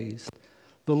praised.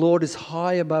 The Lord is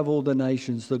high above all the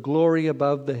nations, the glory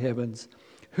above the heavens.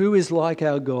 Who is like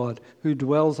our God, who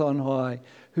dwells on high,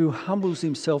 who humbles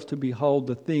himself to behold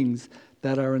the things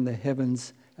that are in the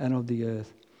heavens and of the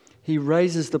earth? He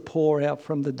raises the poor out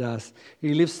from the dust.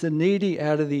 He lifts the needy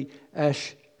out of the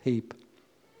ash heap,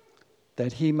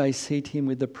 that he may seat him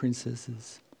with the prince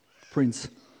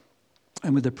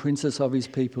and with the princess of his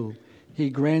people. He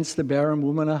grants the barren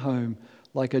woman a home,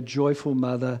 like a joyful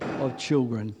mother of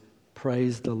children.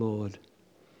 Praise the Lord.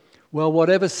 Well,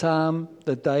 whatever psalm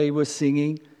that they were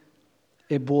singing,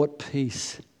 it brought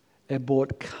peace. It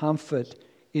brought comfort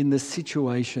in the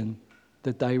situation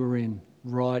that they were in,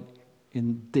 right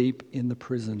in deep in the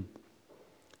prison.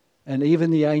 And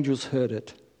even the angels heard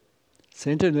it.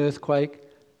 Sent an earthquake,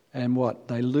 and what?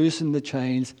 They loosened the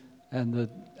chains, and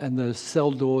the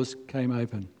cell doors came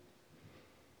open.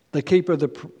 The keeper of the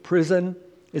prison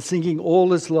is thinking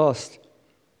all is lost.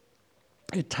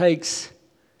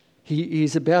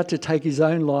 He's about to take his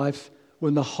own life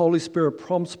when the Holy Spirit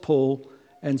prompts Paul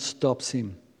and stops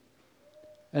him.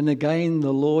 And again,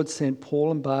 the Lord sent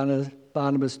Paul and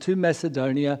Barnabas to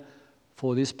Macedonia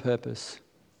for this purpose.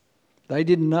 They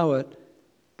didn't know it,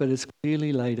 but it's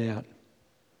clearly laid out.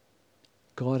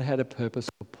 God had a purpose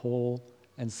for Paul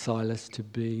and Silas to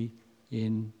be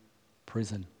in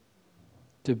prison,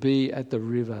 to be at the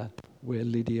river where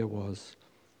Lydia was.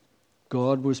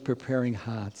 God was preparing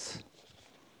hearts.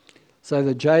 So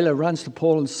the jailer runs to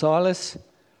Paul and Silas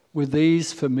with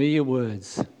these familiar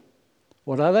words.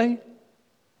 What are they?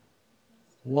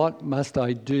 What must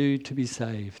I do to be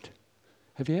saved?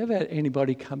 Have you ever had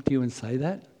anybody come to you and say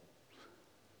that?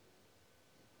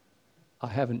 I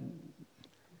haven't,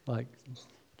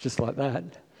 just like that.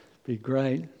 Be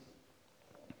great.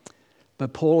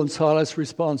 But Paul and Silas'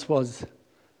 response was,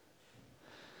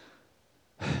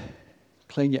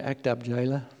 clean your act up,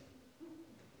 jailer.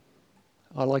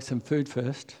 I'd like some food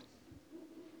first.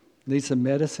 Need some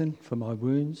medicine for my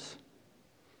wounds.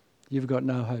 You've got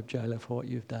no hope, jailer, for what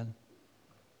you've done.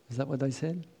 Is that what they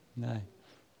said? No,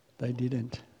 they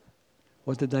didn't.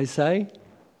 What did they say?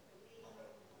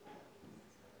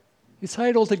 You say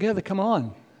it all together, come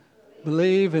on.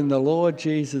 Believe in the Lord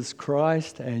Jesus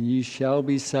Christ and you shall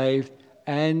be saved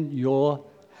and your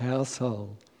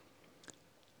household.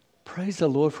 Praise the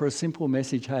Lord for a simple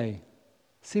message, hey?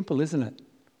 Simple, isn't it?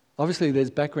 Obviously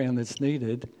there's background that's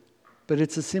needed, but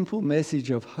it's a simple message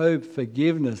of hope,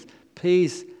 forgiveness,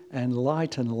 peace and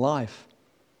light and life.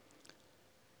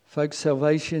 Folks,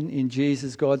 salvation in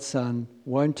Jesus, God's Son,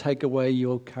 won't take away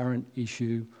your current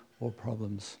issue or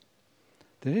problems.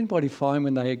 Did anybody find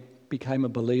when they became a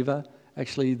believer,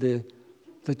 actually the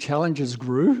challenges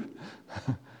grew?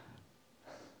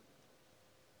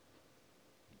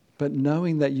 But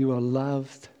knowing that you are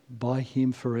loved by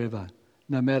Him forever,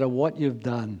 no matter what you've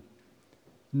done,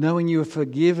 knowing you are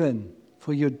forgiven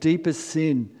for your deepest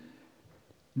sin,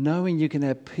 knowing you can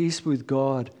have peace with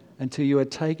God until you are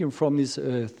taken from this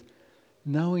earth,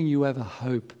 knowing you have a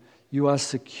hope, you are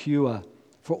secure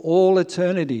for all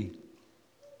eternity,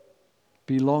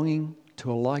 belonging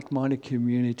to a like-minded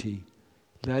community.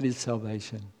 That is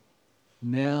salvation.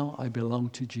 Now I belong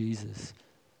to Jesus.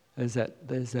 There's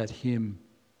that hymn.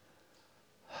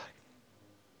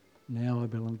 Now I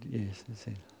belong to, yes, that's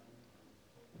it.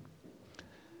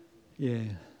 Yeah.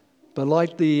 But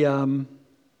like the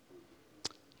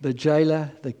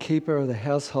jailer, the keeper of the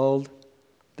household,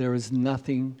 there is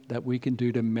nothing that we can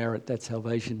do to merit that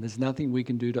salvation. There's nothing we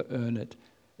can do to earn it.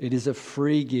 It is a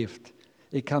free gift.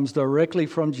 It comes directly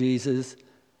from Jesus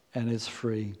and is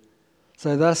free.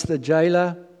 So thus the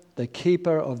jailer, the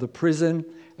keeper of the prison,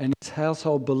 and his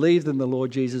household believed in the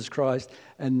Lord Jesus Christ,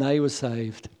 and they were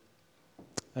saved.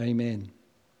 Amen.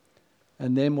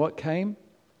 And then what came?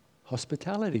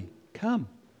 Hospitality. Come.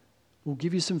 We'll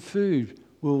give you some food.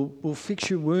 We'll fix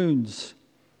your wounds.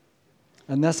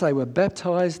 And thus they were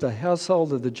baptized, the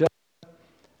household of the jailer.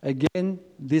 Again,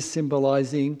 this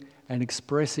symbolizing and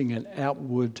expressing an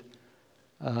outward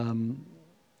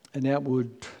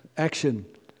action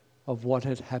of what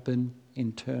had happened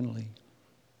internally.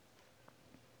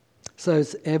 So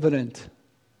it's evident,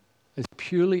 it's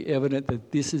purely evident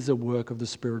that this is a work of the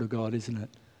Spirit of God, isn't it?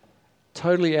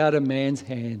 Totally out of man's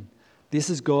hand. This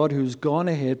is God who's gone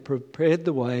ahead, prepared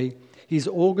the way. He's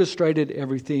orchestrated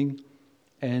everything,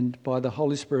 and by the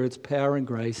Holy Spirit's power and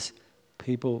grace,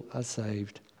 people are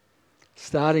saved.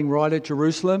 Starting right at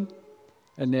Jerusalem,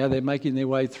 and now they're making their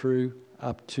way through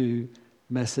up to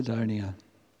Macedonia.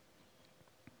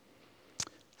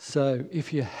 So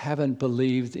if you haven't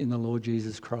believed in the Lord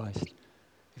Jesus Christ,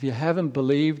 if you haven't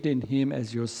believed in Him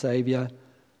as your Saviour,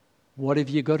 what have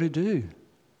you got to do?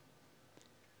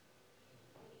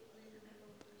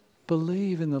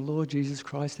 Believe in the Lord Jesus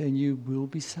Christ and you will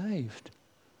be saved.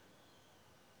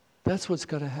 That's what's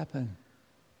got to happen.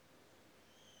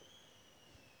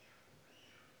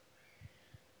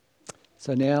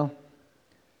 So now,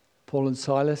 Paul and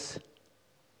Silas,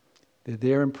 they're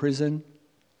there in prison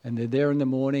and they're there in the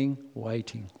morning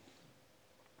waiting.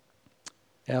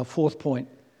 Our fourth point,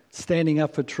 standing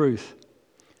up for truth.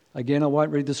 Again, I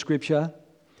won't read the scripture,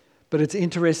 but it's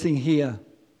interesting here.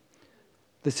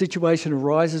 The situation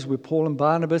arises with Paul and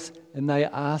Barnabas and they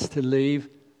are asked to leave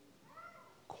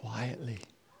quietly.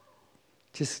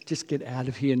 Just get out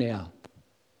of here now.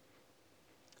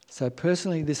 So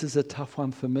personally, this is a tough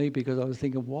one for me because I was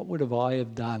thinking, what would I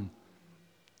have done?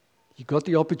 You got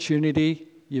the opportunity,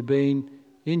 you've been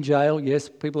in jail, yes,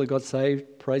 people have got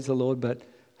saved, praise the Lord, but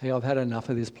hey, I've had enough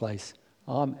of this place.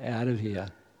 I'm out of here.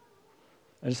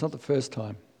 And it's not the first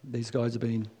time these guys have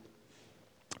been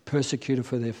persecuted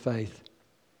for their faith.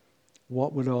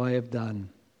 What would I have done?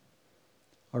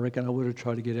 I reckon I would have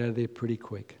tried to get out of there pretty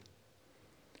quick.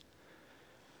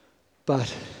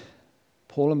 But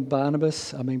Paul and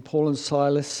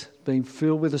Silas, being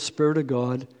filled with the Spirit of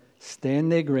God,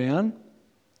 stand their ground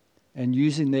and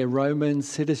using their Roman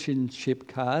citizenship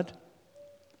card,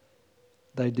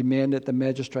 they demand that the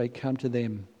magistrate come to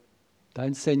them.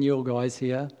 Don't send your guys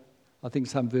here. I think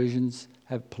some versions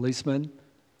have policemen,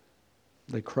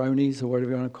 the cronies or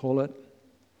whatever you want to call it.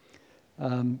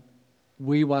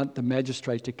 We want the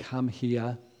magistrate to come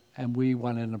here and we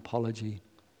want an apology.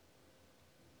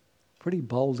 Pretty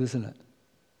bold, isn't it?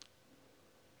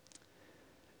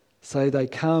 So they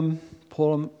come,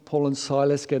 Paul and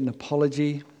Silas get an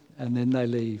apology, and then they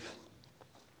leave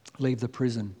the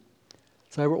prison.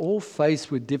 So we're all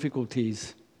faced with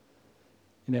difficulties.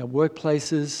 In our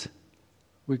workplaces,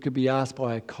 we could be asked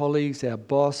by our colleagues, our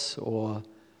boss, or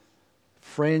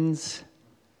friends.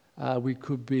 We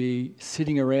could be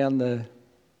sitting around I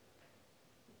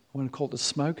want to call it the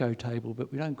smoko table,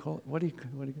 but we don't call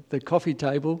it, the coffee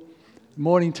table,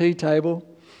 morning tea table,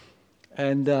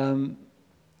 and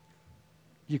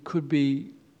you could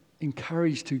be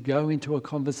encouraged to go into a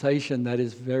conversation that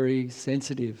is very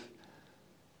sensitive.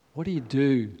 What do you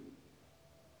do?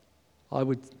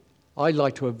 I'd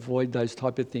like to avoid those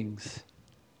type of things.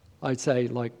 I'd say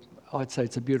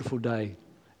it's a beautiful day,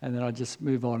 and then I'd just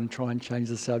move on and try and change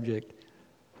the subject.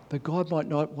 But God might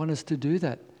not want us to do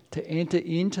that, to enter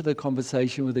into the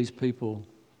conversation with these people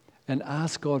and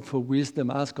ask God for wisdom,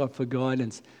 ask God for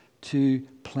guidance to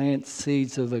plant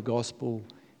seeds of the gospel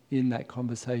in that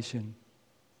conversation.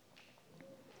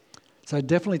 So it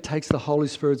definitely takes the Holy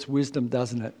Spirit's wisdom,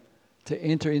 doesn't it, to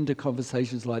enter into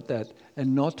conversations like that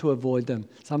and not to avoid them.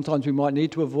 Sometimes we might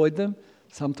need to avoid them.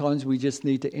 Sometimes we just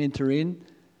need to enter in.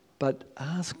 But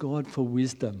ask God for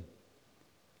wisdom.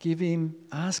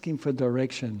 Ask Him for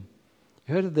direction.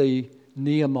 You heard of the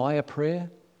Nehemiah prayer?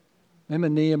 Remember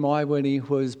Nehemiah when he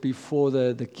was before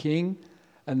the king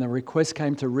and the request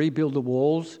came to rebuild the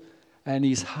walls, and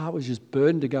his heart was just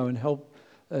burdened to go and help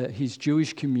his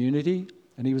Jewish community,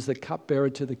 and he was the cupbearer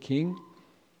to the king.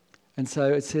 And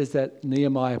so it says that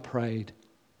Nehemiah prayed,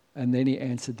 and then he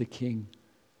answered the king.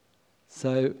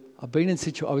 So I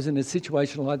was in a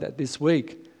situation like that this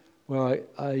week, where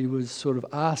I was sort of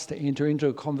asked to enter into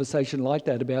a conversation like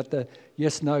that about the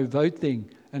yes-no vote thing,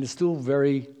 and it's still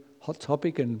very hot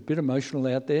topic and a bit emotional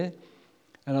out there.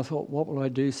 And I thought, what will I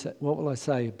do? What will I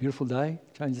say? A beautiful day?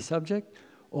 Change the subject?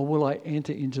 Or will I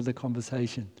enter into the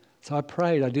conversation? So I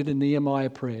prayed. I did a Nehemiah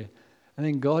prayer. And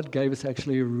then God gave us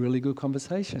actually a really good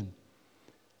conversation.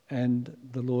 And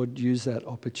the Lord used that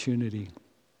opportunity.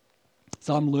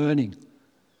 So I'm learning.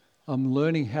 I'm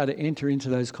learning how to enter into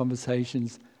those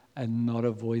conversations and not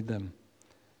avoid them.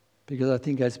 Because I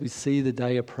think as we see the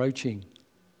day approaching,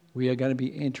 we are going to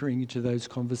be entering into those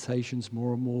conversations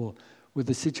more and more. With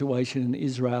the situation in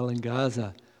Israel and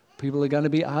Gaza, people are going to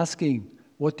be asking,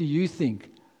 what do you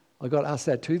think? I got asked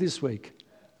that too this week.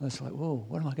 And it's like, whoa,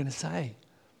 what am I going to say?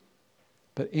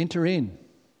 But enter in.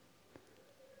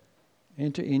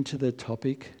 Enter into the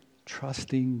topic,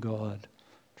 trusting God.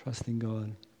 Trusting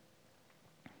God.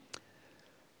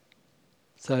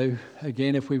 So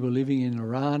again, if we were living in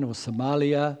Iran or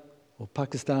Somalia or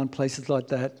Pakistan, places like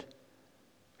that,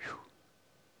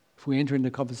 if we enter into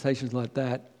conversations like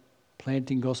that,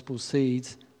 planting gospel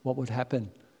seeds, what would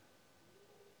happen?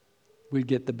 We'd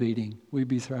get the beating. We'd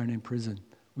be thrown in prison.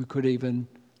 We could even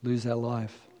lose our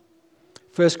life.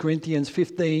 1 Corinthians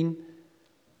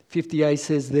 15:58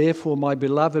 says, therefore, my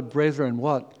beloved brethren,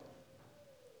 what?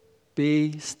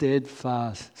 Be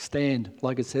steadfast. Stand,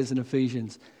 like it says in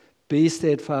Ephesians. Be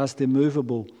steadfast,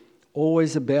 immovable,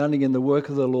 always abounding in the work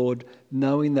of the Lord,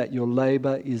 knowing that your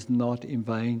labour is not in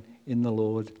vain in the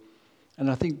Lord. And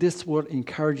I think this is what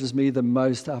encourages me the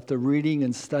most after reading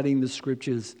and studying the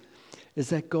scriptures, is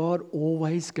that God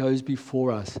always goes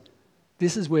before us.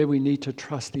 This is where we need to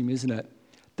trust Him, isn't it?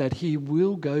 That He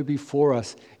will go before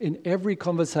us in every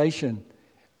conversation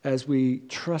as we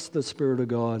trust the Spirit of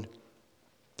God.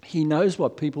 He knows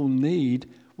what people need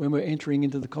when we're entering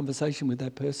into the conversation with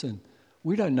that person.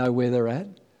 We don't know where they're at.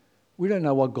 We don't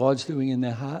know what God's doing in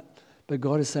their heart. But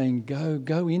God is saying,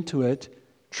 go into it.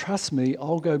 Trust me,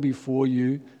 I'll go before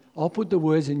you. I'll put the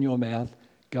words in your mouth.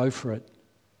 Go for it.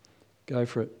 Go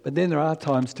for it. But then there are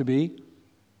times to be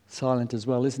silent as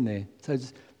well, isn't there? So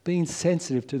just being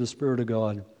sensitive to the Spirit of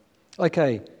God.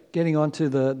 Okay, getting on to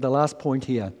the last point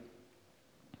here.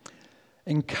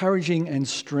 Encouraging and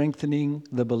strengthening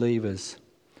the believers.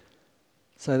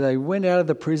 So they went out of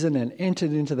the prison and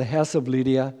entered into the house of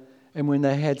Lydia, and when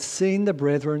they had seen the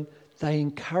brethren, they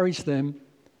encouraged them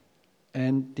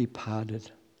and departed.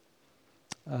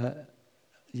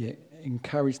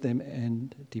 Encouraged them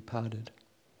and departed.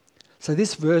 So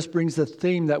this verse brings the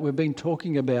theme that we've been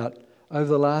talking about over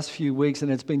the last few weeks,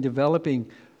 and it's been developing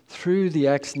through the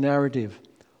Acts narrative.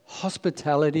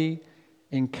 Hospitality,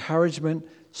 encouragement,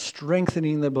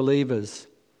 strengthening the believers.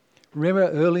 Remember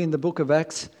early in the book of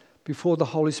Acts, before the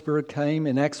Holy Spirit came,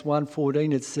 in Acts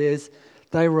 1:14 it says,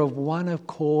 they were of one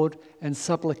accord and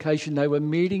supplication. They were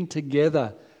meeting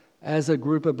together as a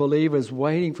group of believers,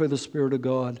 waiting for the Spirit of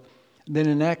God. And then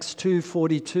in Acts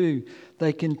 2:42,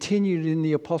 they continued in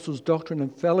the apostles' doctrine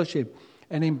and fellowship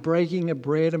and in breaking of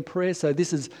bread and prayer. So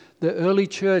this is the early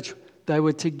church. They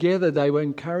were together. They were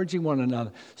encouraging one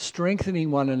another,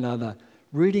 strengthening one another,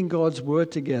 reading God's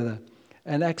word together.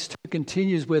 And Acts 2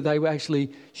 continues where they were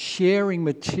actually sharing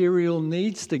material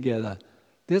needs together.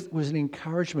 This was an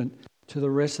encouragement to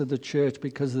the rest of the church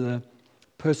because of the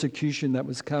persecution that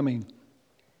was coming.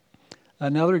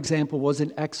 Another example was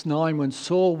in Acts 9 when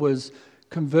Saul was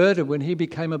converted, when he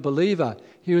became a believer.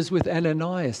 He was with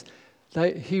Ananias.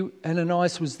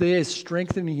 Ananias was there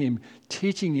strengthening him,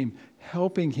 teaching him,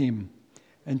 helping him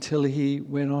until he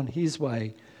went on his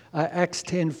way. Acts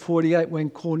 10:48, when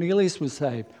Cornelius was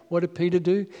saved, what did Peter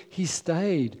do? He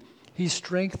stayed, he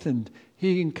strengthened,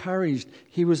 he encouraged,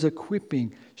 he was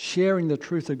equipping, sharing the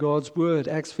truth of God's word.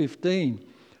 Acts 15,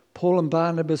 Paul and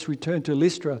Barnabas returned to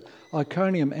Lystra,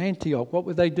 Iconium, Antioch. What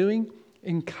were they doing?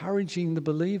 Encouraging the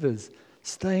believers,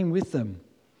 staying with them.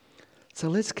 So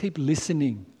let's keep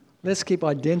listening. Let's keep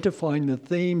identifying the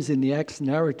themes in the Acts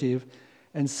narrative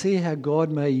and see how God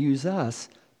may use us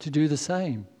to do the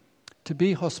same, to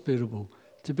be hospitable,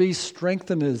 to be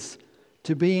strengtheners,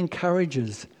 to be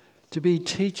encouragers, to be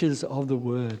teachers of the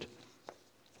word.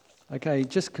 Okay,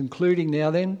 just concluding now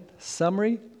then,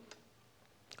 summary.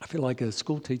 I feel like a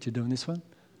school teacher doing this one.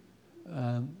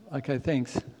 Okay,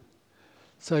 thanks.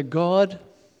 So God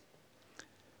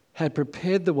had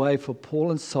prepared the way for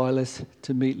Paul and Silas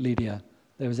to meet Lydia.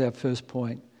 That was our first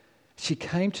point. She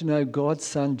came to know God's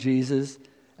Son Jesus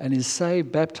and is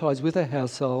saved, baptized with her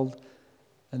household,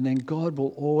 and then God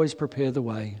will always prepare the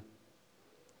way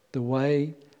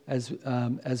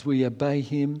as we obey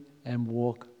Him and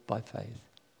walk by faith.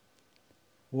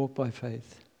 Walk by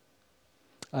faith.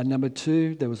 Number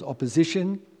 2, there was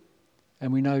opposition,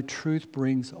 and we know truth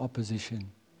brings opposition.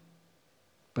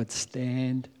 But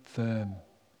stand firm.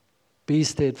 Be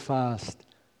steadfast,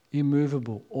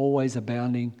 immovable, always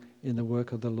abounding in the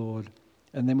work of the Lord.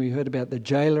 And then we heard about the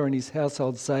jailer and his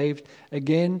household saved.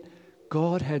 Again,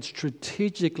 God had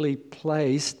strategically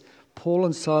placed Paul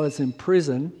and Silas in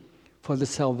prison for the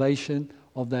salvation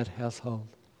of that household.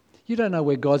 You don't know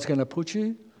where God's going to put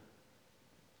you,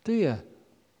 do you?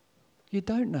 You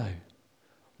don't know.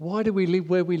 Why do we live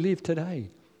where we live today?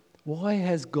 Why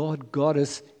has God got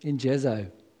us in Jezzo?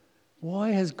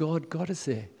 Why has God got us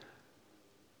there?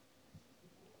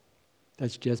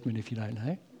 That's Jasmine if you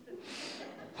don't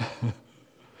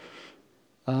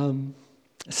know.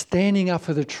 Standing up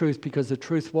for the truth, because the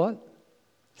truth what?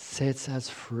 Sets us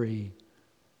free.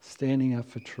 Standing up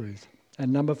for truth.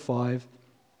 And number 5,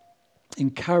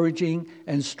 encouraging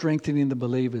and strengthening the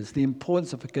believers. The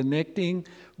importance of connecting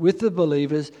with the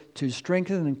believers to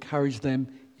strengthen and encourage them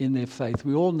in their faith.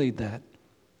 We all need that,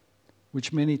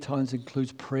 which many times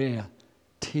includes prayer,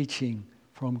 teaching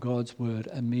from God's word,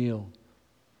 a meal.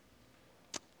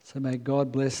 So may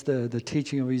God bless the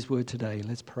teaching of His word today.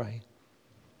 Let's pray.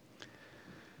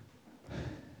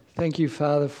 Thank you,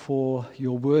 Father, for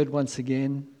your word once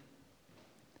again.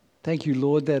 Thank you,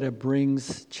 Lord, that it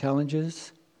brings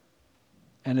challenges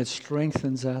and it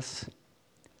strengthens us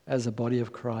as a body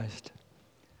of Christ.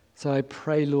 So I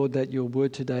pray, Lord, that your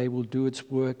word today will do its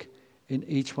work in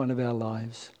each one of our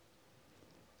lives.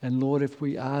 And Lord, if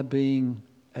we are being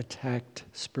attacked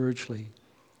spiritually,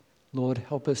 Lord,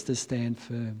 help us to stand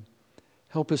firm.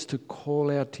 Help us to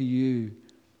call out to you,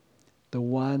 the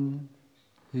one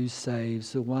who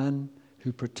saves, the one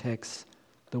who protects,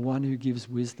 the one who gives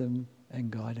wisdom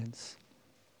and guidance.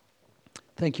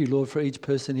 Thank you, Lord, for each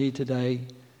person here today.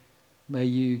 May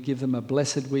you give them a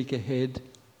blessed week ahead.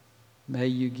 May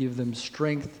you give them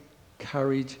strength,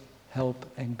 courage, help,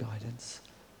 and guidance.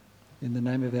 In the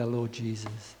name of our Lord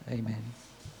Jesus, amen.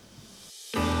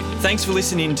 Thanks for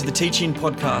listening to the teaching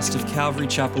podcast of Calvary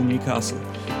Chapel, Newcastle.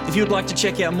 If you would like to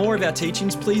check out more of our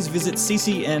teachings, please visit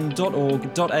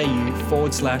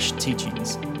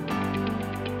ccn.org.au/teachings.